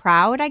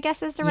proud, I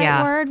guess is the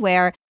right word,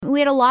 where we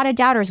had a lot of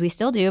doubters. We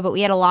still do, but we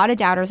had a lot of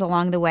doubters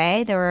along the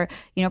way. There were,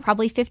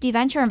 probably 50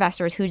 venture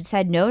investors who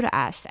said no to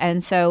us.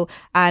 And so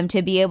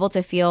to be able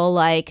to feel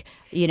like,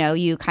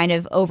 you kind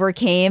of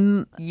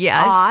overcame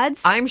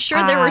odds. I'm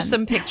sure there were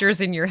some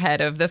pictures in your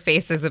head of the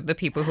faces of the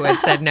people who had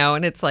said no.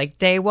 And it's like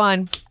day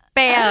one.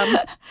 Bam.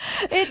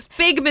 It's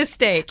big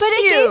mistake. But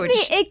huge.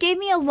 It gave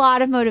me a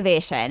lot of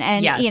motivation.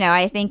 And,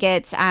 I think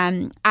it's,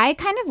 I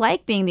kind of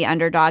like being the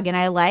underdog, and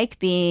I like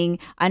being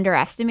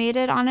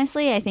underestimated,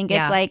 honestly. I think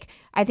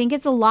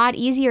it's a lot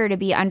easier to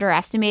be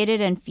underestimated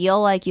and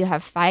feel like you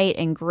have fight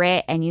and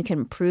grit and you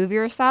can prove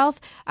yourself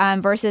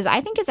versus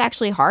I think it's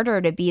actually harder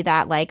to be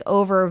that like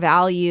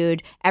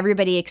overvalued,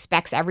 everybody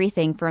expects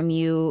everything from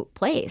you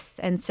place.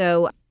 And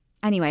so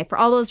anyway, for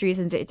all those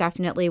reasons, it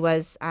definitely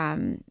was,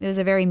 it was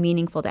a very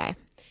meaningful day.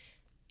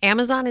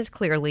 Amazon is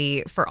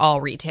clearly, for all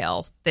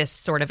retail, this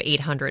sort of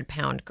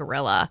 800-pound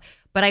gorilla.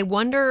 But I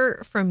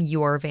wonder, from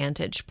your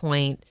vantage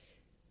point,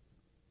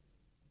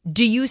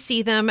 do you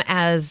see them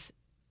as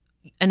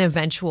an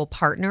eventual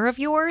partner of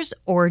yours,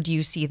 or do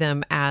you see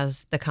them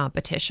as the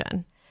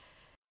competition?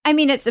 I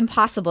mean, it's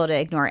impossible to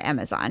ignore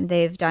Amazon.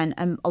 They've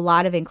done a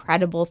lot of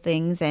incredible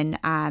things in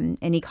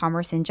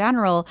e-commerce in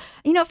general.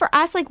 For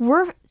us, like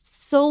we're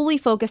solely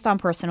focused on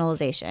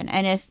personalization.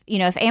 And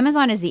if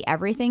Amazon is the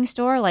everything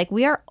store, like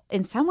we are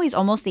in some ways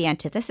almost the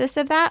antithesis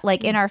of that.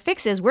 Like in our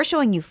fixes, we're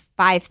showing you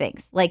 5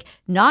 things, like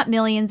not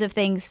millions of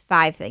things,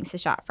 5 things to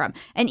shop from.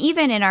 And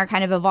even in our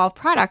kind of evolved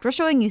product, we're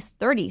showing you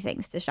 30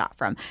 things to shop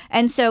from.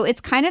 And so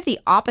it's kind of the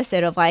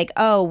opposite of like,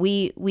 oh,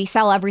 we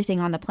sell everything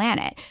on the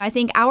planet. I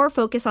think our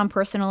focus on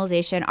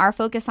personalization, our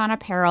focus on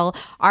apparel,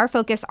 our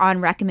focus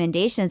on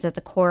recommendations at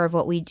the core of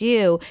what we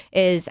do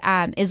is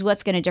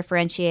what's going to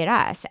differentiate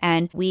us.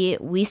 And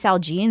we sell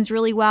jeans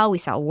really well. We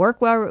sell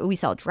workwear. We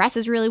sell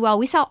dresses really well.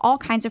 We sell all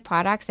kinds of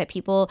products that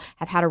people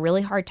have had a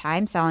really hard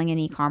time selling in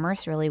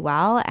e-commerce really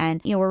well. And,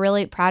 we're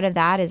really proud of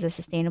that as a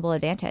sustainable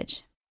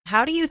advantage.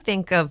 How do you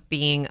think of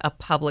being a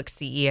public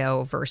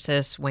CEO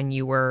versus when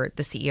you were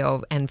the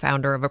CEO and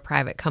founder of a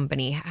private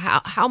company?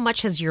 How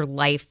much has your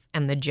life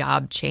and the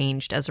job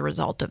changed as a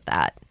result of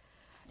that?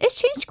 It's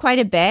changed quite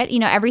a bit.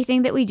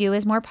 Everything that we do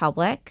is more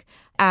public.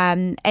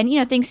 And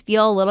things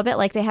feel a little bit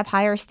like they have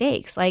higher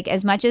stakes. Like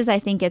as much as I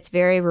think it's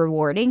very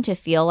rewarding to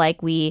feel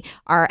like we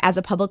are, as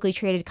a publicly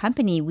traded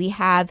company, we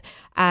have,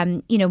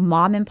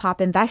 mom and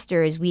pop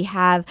investors. We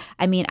have,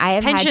 I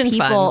have pension had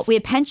people, funds. We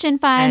have pension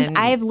funds.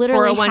 I have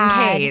literally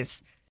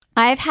 401ks.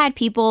 I've had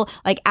people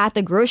like at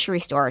the grocery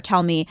store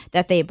tell me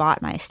that they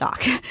bought my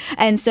stock.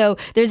 And so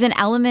there's an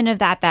element of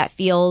that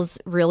feels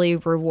really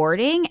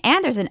rewarding.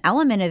 And there's an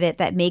element of it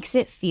that makes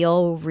it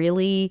feel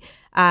really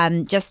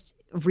just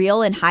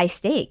real and high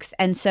stakes.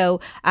 And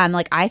so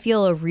I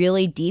feel a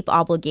really deep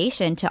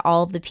obligation to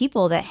all of the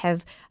people that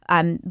have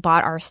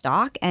bought our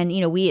stock. And,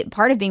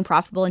 part of being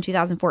profitable in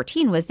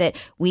 2014 was that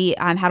we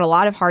had a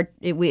lot of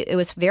it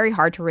was very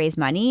hard to raise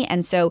money.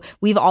 And so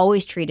we've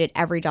always treated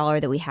every dollar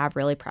that we have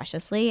really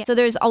preciously. So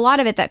there's a lot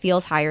of it that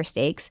feels higher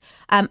stakes.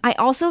 I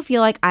also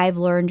feel like I've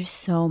learned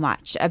so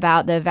much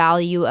about the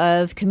value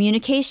of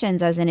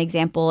communications, as an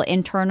example,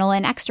 internal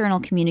and external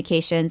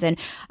communications, and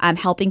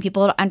helping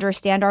people to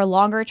understand our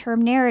longer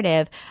term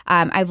narrative.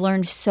 I've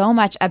learned so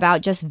much about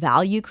just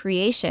value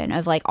creation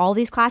of like all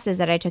these classes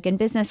that I took in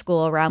business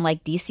school around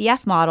like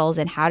DCF models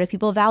and how do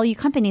people value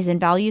companies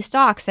and value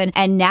stocks.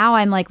 And now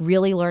I'm like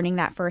really learning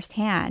that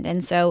firsthand.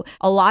 And so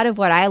a lot of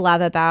what I love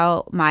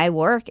about my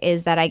work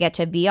is that I get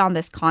to be on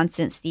this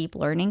constant steep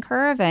learning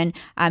curve. And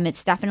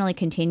it's definitely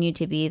continued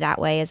to be that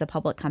way as a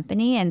public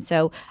company. And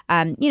so,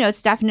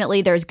 it's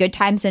definitely, there's good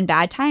times and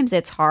bad times.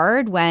 It's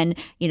hard when,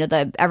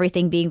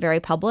 everything being very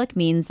public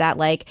means that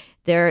like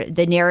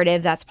the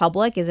narrative that's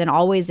public isn't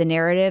always the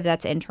narrative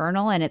that's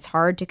internal, and it's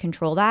hard to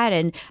control that.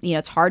 And,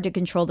 it's hard to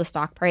control the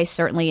stock price,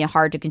 certainly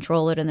hard to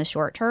control it in the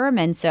short term.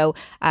 And so,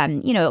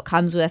 it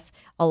comes with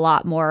a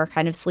lot more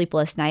kind of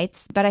sleepless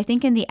nights. But I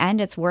think in the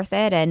end, it's worth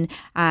it. And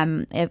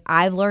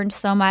I've learned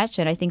so much,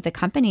 and I think the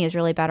company is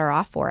really better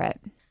off for it.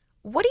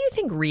 What do you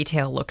think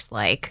retail looks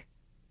like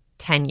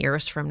 10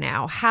 years from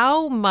now?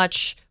 How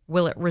much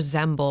will it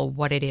resemble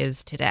what it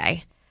is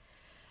today?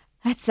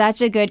 That's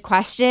such a good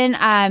question.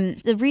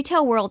 The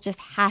retail world just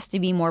has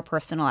to be more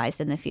personalized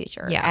in the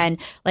future. Yeah. And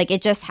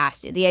it just has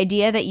to. The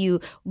idea that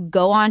you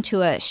go onto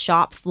a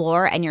shop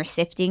floor and you're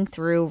sifting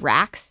through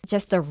racks,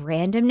 just the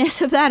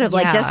randomness of that,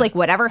 just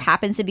whatever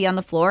happens to be on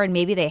the floor, and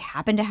maybe they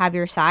happen to have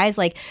your size.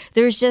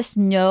 There's just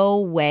no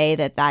way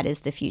that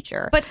is the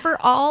future. But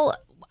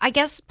I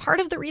guess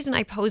part of the reason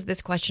I pose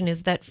this question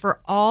is that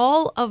for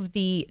all of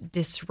the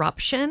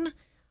disruption,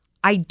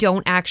 I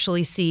don't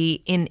actually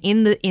see in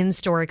the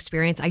in-store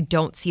experience, I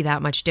don't see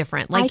that much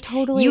different. I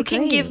totally you agree.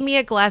 Can give me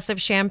a glass of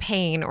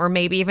champagne or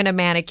maybe even a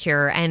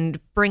manicure and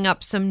bring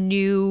up some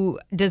new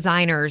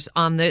designers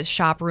on the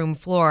shop room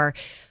floor,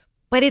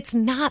 but it's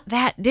not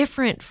that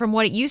different from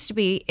what it used to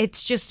be.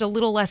 It's just a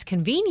little less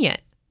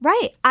convenient.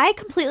 Right. I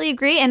completely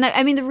agree. And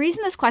the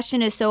reason this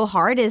question is so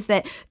hard is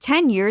that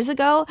 10 years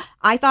ago,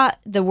 I thought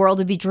the world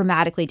would be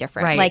dramatically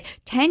different. Right.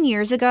 10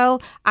 years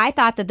ago, I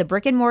thought that the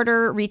brick and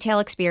mortar retail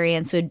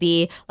experience would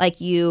be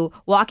you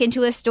walk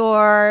into a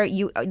store,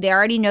 they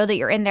already know that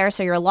you're in there,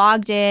 so you're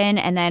logged in,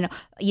 and then,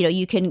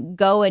 you can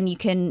go and you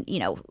can,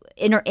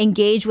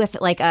 engage with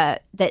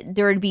that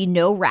there would be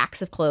no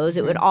racks of clothes.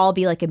 It would all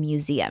be like a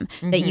museum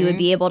that you would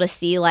be able to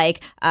see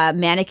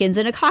mannequins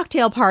in a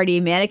cocktail party,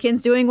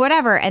 mannequins doing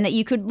whatever, and that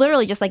you could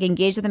literally just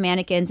engage with the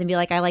mannequins and be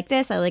like, I like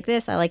this, I like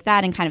this, I like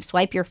that, and kind of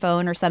swipe your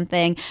phone or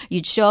something.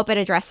 You'd show up at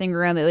a dressing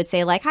room. It would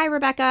say hi,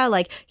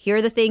 Rebecca, here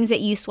are the things that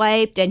you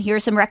swiped, and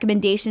here's some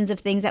recommendations of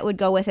things that would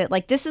go with it.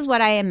 This is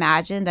what I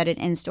imagine that an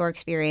in-store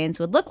experience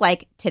would look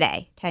like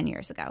today, 10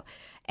 years ago.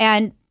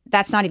 And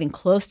that's not even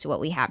close to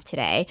what we have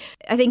today.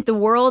 I think the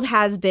world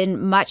has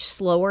been much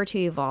slower to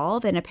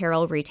evolve in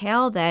apparel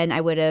retail than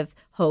I would have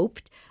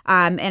hoped.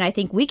 And I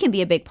think we can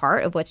be a big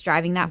part of what's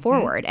driving that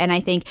forward. And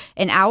I think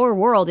in our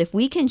world, if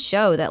we can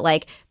show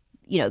that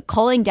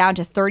culling down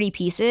to 30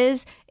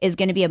 pieces is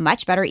going to be a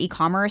much better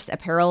e-commerce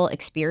apparel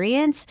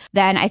experience,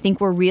 then I think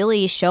we're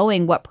really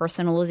showing what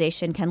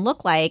personalization can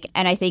look like.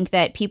 And I think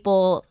that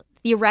people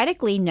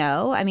theoretically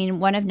know.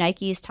 One of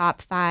Nike's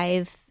top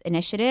 5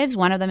 initiatives,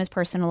 one of them is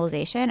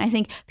personalization. I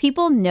think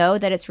people know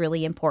that it's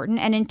really important,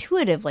 and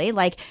intuitively,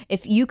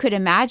 if you could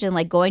imagine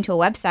going to a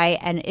website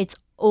and it's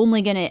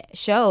only going to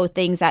show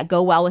things that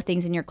go well with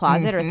things in your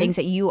closet or things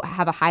that you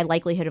have a high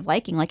likelihood of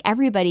liking,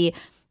 everybody,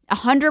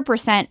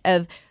 100%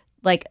 of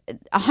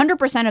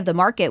 100% of the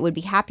market would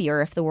be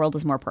happier if the world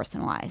was more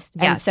personalized.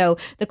 Yes. And so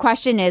the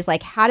question is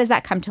how does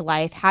that come to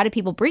life? How do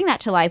people bring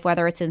that to life,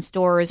 whether it's in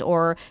stores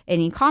or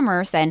in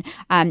e-commerce? And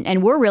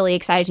we're really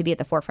excited to be at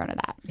the forefront of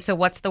that. So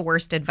what's the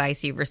worst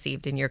advice you've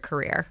received in your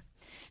career?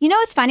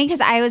 It's funny because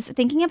I was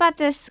thinking about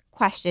this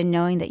question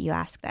knowing that you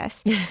asked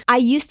this. I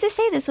used to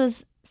say this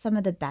was some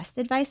of the best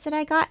advice that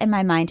I got, and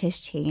my mind has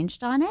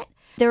changed on it.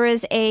 There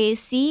was a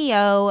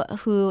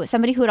CEO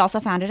somebody who had also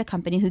founded a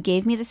company, who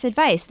gave me this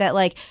advice that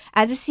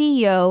as a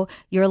CEO,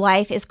 your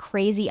life is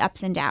crazy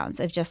ups and downs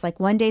of just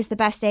one day's the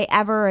best day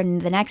ever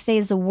and the next day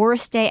is the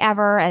worst day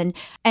ever. And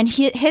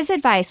his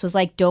advice was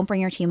don't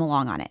bring your team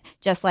along on it.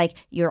 Just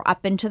you're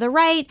up and to the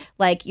right,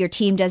 your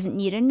team doesn't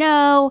need to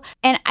know.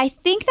 And I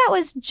think that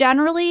was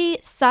generally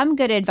some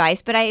good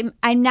advice, but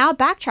I'm now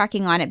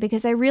backtracking on it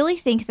because I really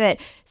think that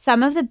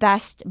some of the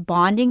best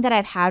bonding that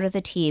I've had with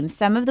a team,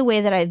 some of the way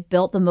that I've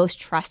built the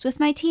most trust with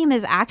my team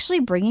is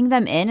actually bringing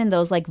them in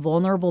those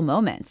vulnerable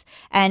moments.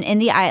 And in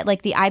the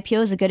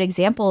IPO is a good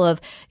example of,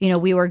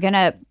 we were going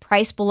to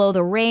price below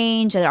the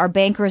range and our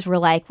bankers were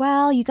like,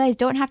 well, you guys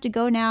don't have to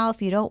go now.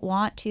 If you don't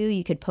want to,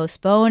 you could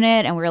postpone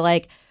it. And we're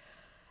like,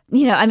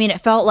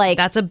 it felt like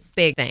that's a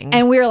big thing.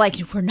 And we were like,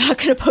 we're not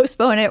going to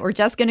postpone it. We're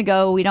just going to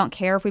go. We don't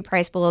care if we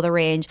price below the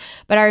range.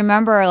 But I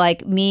remember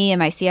me and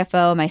my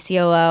CFO, my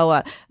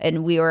COO,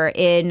 and we were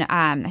in,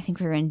 I think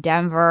we were in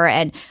Denver,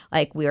 and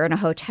we were in a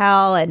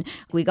hotel, and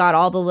we got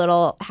all the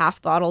little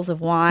half bottles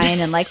of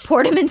wine and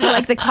poured them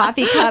into the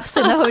coffee cups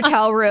in the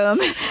hotel room.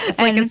 It's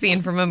like a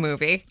scene from a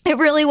movie. It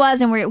really was.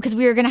 And because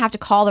we were going to have to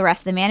call the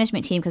rest of the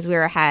management team because we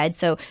were ahead.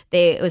 So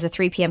it was a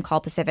 3 p.m.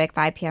 call Pacific,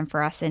 5 p.m.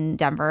 for us in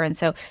Denver. And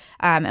so,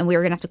 and we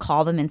were going to have to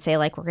call them and say,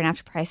 we're going to have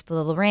to price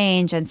below the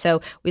range. And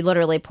so we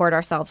literally poured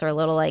ourselves our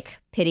little,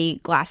 pity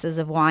glasses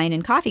of wine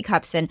and coffee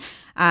cups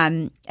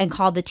and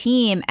called the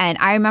team. And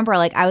I remember,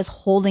 I was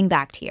holding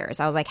back tears.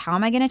 I was like, how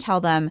am I going to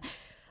tell them?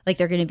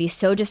 They're going to be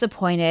so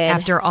disappointed.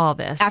 After all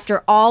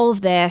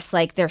of this,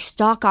 their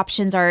stock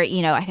options are, I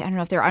don't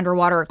know if they're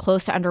underwater or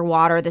close to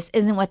underwater. This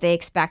isn't what they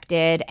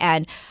expected.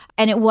 And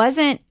it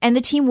wasn't, and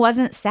the team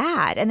wasn't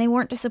sad and they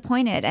weren't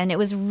disappointed. And it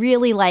was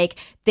really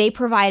they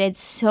provided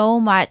so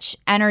much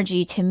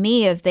energy to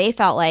me if they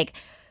felt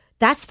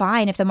that's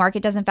fine. If the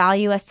market doesn't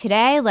value us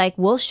today, like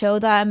we'll show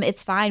them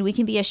it's fine. We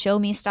can be a show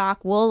me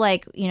stock. We'll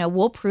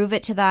we'll prove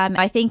it to them.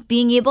 I think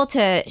being able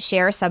to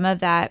share some of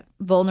that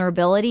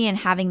vulnerability and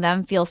having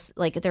them feel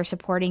like they're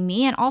supporting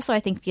me, and also I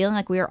think feeling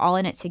like we are all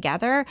in it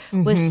together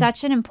was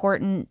such an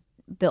important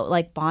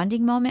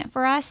bonding moment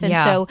for us. And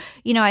so,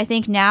 I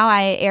think now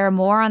I err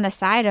more on the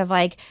side of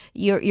like,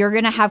 you're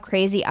going to have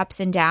crazy ups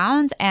and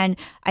downs. And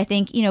I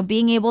think,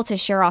 being able to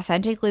share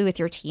authentically with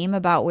your team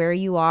about where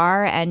you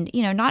are and,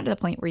 not to the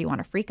point where you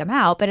want to freak them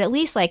out, but at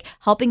least like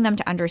helping them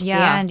to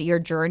understand your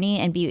journey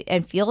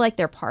and feel like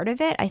they're part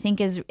of it, I think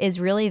is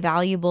really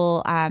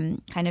valuable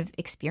kind of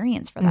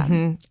experience for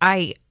them.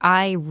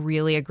 I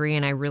really agree.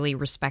 And I really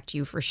respect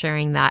you for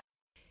sharing that.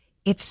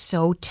 It's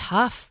so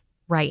tough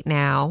right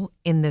now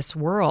in this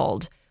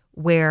world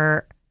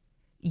where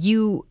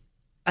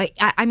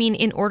I mean,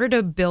 in order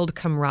to build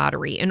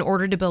camaraderie, in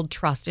order to build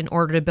trust, in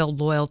order to build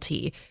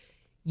loyalty,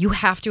 you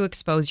have to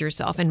expose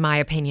yourself, in my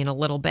opinion, a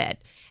little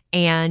bit.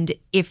 And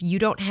if you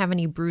don't have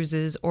any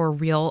bruises or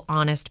real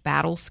honest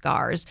battle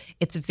scars,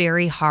 it's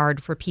very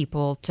hard for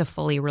people to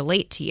fully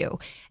relate to you.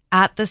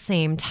 At the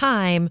same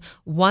time,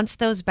 once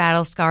those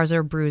battle scars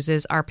or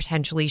bruises are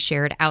potentially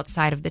shared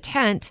outside of the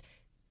tent,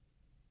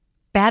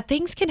 bad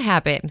things can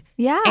happen.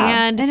 Yeah.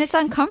 And it's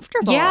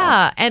uncomfortable.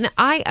 Yeah. And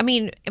I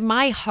mean,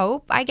 my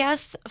hope, I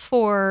guess,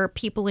 for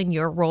people in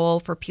your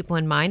role, for people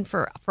in mine,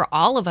 for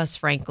all of us,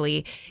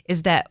 frankly,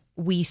 is that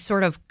we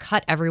sort of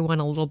cut everyone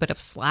a little bit of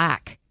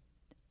slack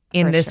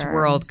in this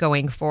world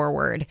going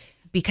forward,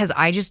 because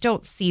I just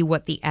don't see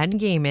what the end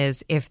game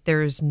is if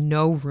there's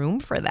no room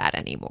for that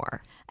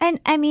anymore. And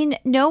I mean,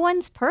 no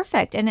one's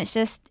perfect. And it's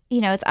just,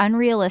 it's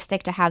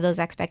unrealistic to have those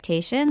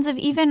expectations of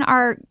even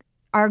our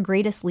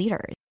greatest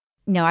leaders.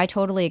 No, I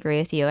totally agree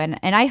with you. And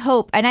I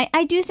hope, and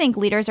I do think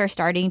leaders are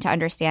starting to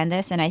understand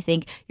this. And I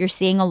think you're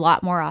seeing a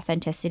lot more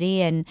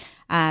authenticity and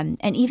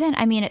even,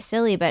 I mean, it's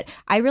silly, but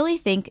I really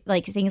think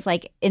like things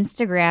like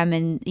Instagram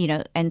and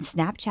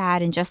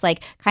Snapchat and just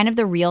like kind of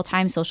the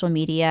real-time social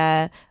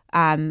media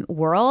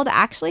world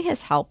actually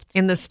has helped.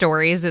 In the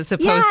stories as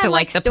opposed to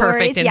like the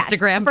stories, perfect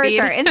Instagram feed. For feed.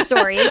 sure, in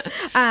stories.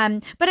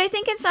 But I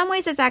think in some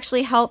ways it's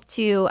actually helped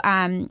to,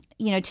 to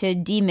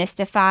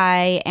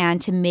demystify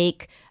and to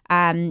make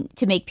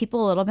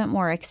people a little bit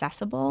more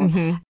accessible.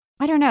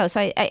 I don't know.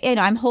 So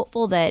I'm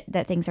hopeful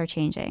that things are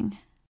changing.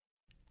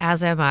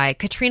 As am I.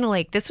 Katrina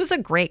Lake, this was a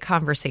great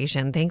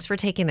conversation. Thanks for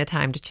taking the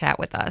time to chat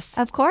with us.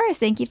 Of course.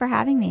 Thank you for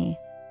having me.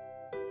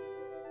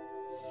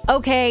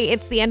 Okay,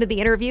 it's the end of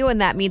the interview, and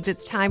that means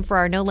it's time for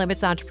our No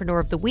Limits Entrepreneur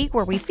of the Week,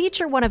 where we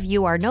feature one of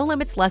you, our No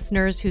Limits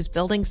listeners, who's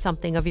building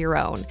something of your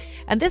own.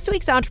 And this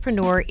week's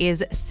entrepreneur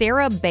is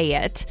Sarah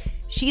Bayet.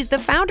 She's the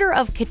founder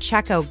of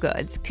Kicheko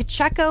Goods.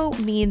 Kicheko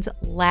means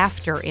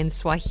laughter in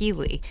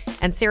Swahili,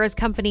 and Sarah's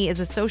company is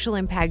a social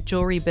impact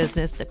jewelry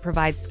business that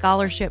provides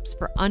scholarships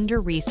for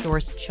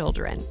under-resourced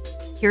children.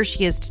 Here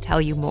she is to tell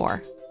you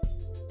more.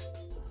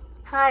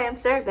 Hi, I'm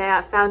Sarah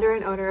Bayet, founder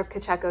and owner of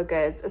Kicheko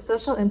Goods, a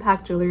social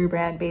impact jewelry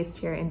brand based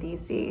here in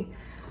DC.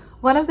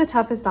 One of the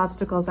toughest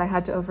obstacles I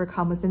had to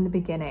overcome was in the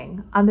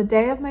beginning. On the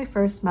day of my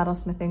first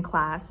metalsmithing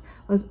class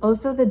was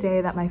also the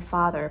day that my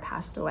father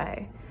passed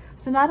away.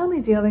 So not only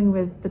dealing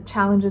with the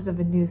challenges of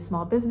a new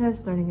small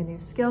business, learning a new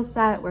skill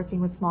set, working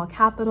with small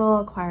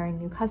capital, acquiring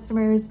new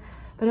customers,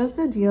 but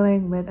also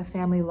dealing with a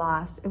family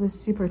loss, it was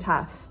super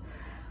tough.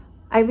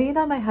 I leaned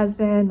on my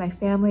husband, my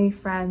family,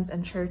 friends,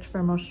 and church for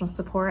emotional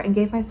support and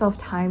gave myself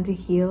time to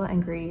heal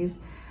and grieve.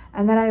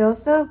 And then I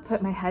also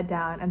put my head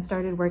down and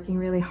started working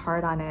really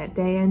hard on it,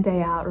 day in,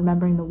 day out,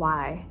 remembering the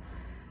why.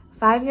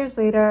 5 years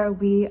later,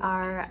 we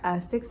are a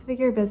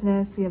 6-figure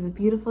business. We have a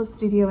beautiful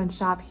studio and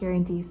shop here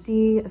in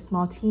DC, a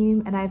small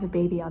team, and I have a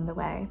baby on the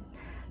way.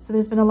 So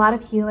there's been a lot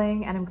of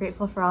healing, and I'm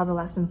grateful for all the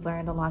lessons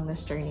learned along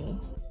this journey.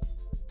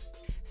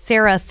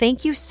 Sarah,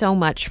 thank you so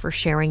much for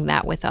sharing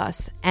that with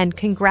us. And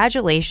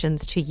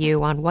congratulations to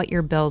you on what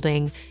you're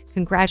building.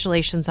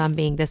 Congratulations on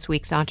being this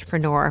week's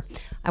entrepreneur.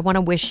 I want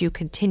to wish you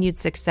continued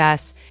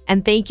success.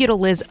 And thank you to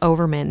Liz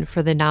Overman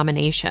for the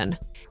nomination.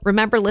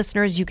 Remember,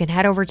 listeners, you can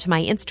head over to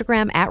my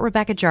Instagram at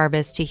Rebecca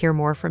Jarvis to hear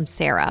more from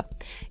Sarah.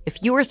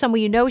 If you or someone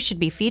you know should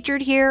be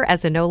featured here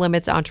as a No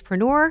Limits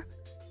entrepreneur,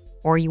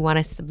 or you want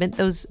to submit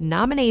those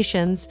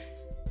nominations,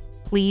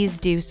 please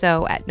do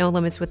so at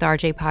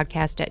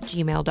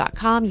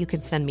nolimitswithrjpodcast@gmail.com. You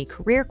can send me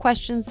career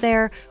questions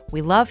there.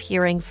 We love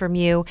hearing from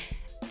you.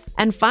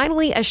 And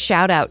finally, a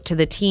shout out to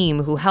the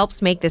team who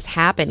helps make this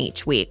happen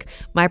each week.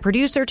 My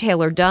producer,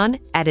 Taylor Dunn,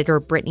 editor,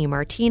 Brittany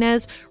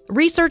Martinez,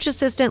 research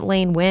assistant,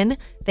 Lane Wynn.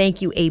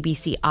 Thank you,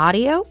 ABC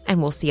Audio,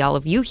 and we'll see all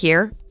of you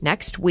here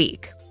next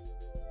week.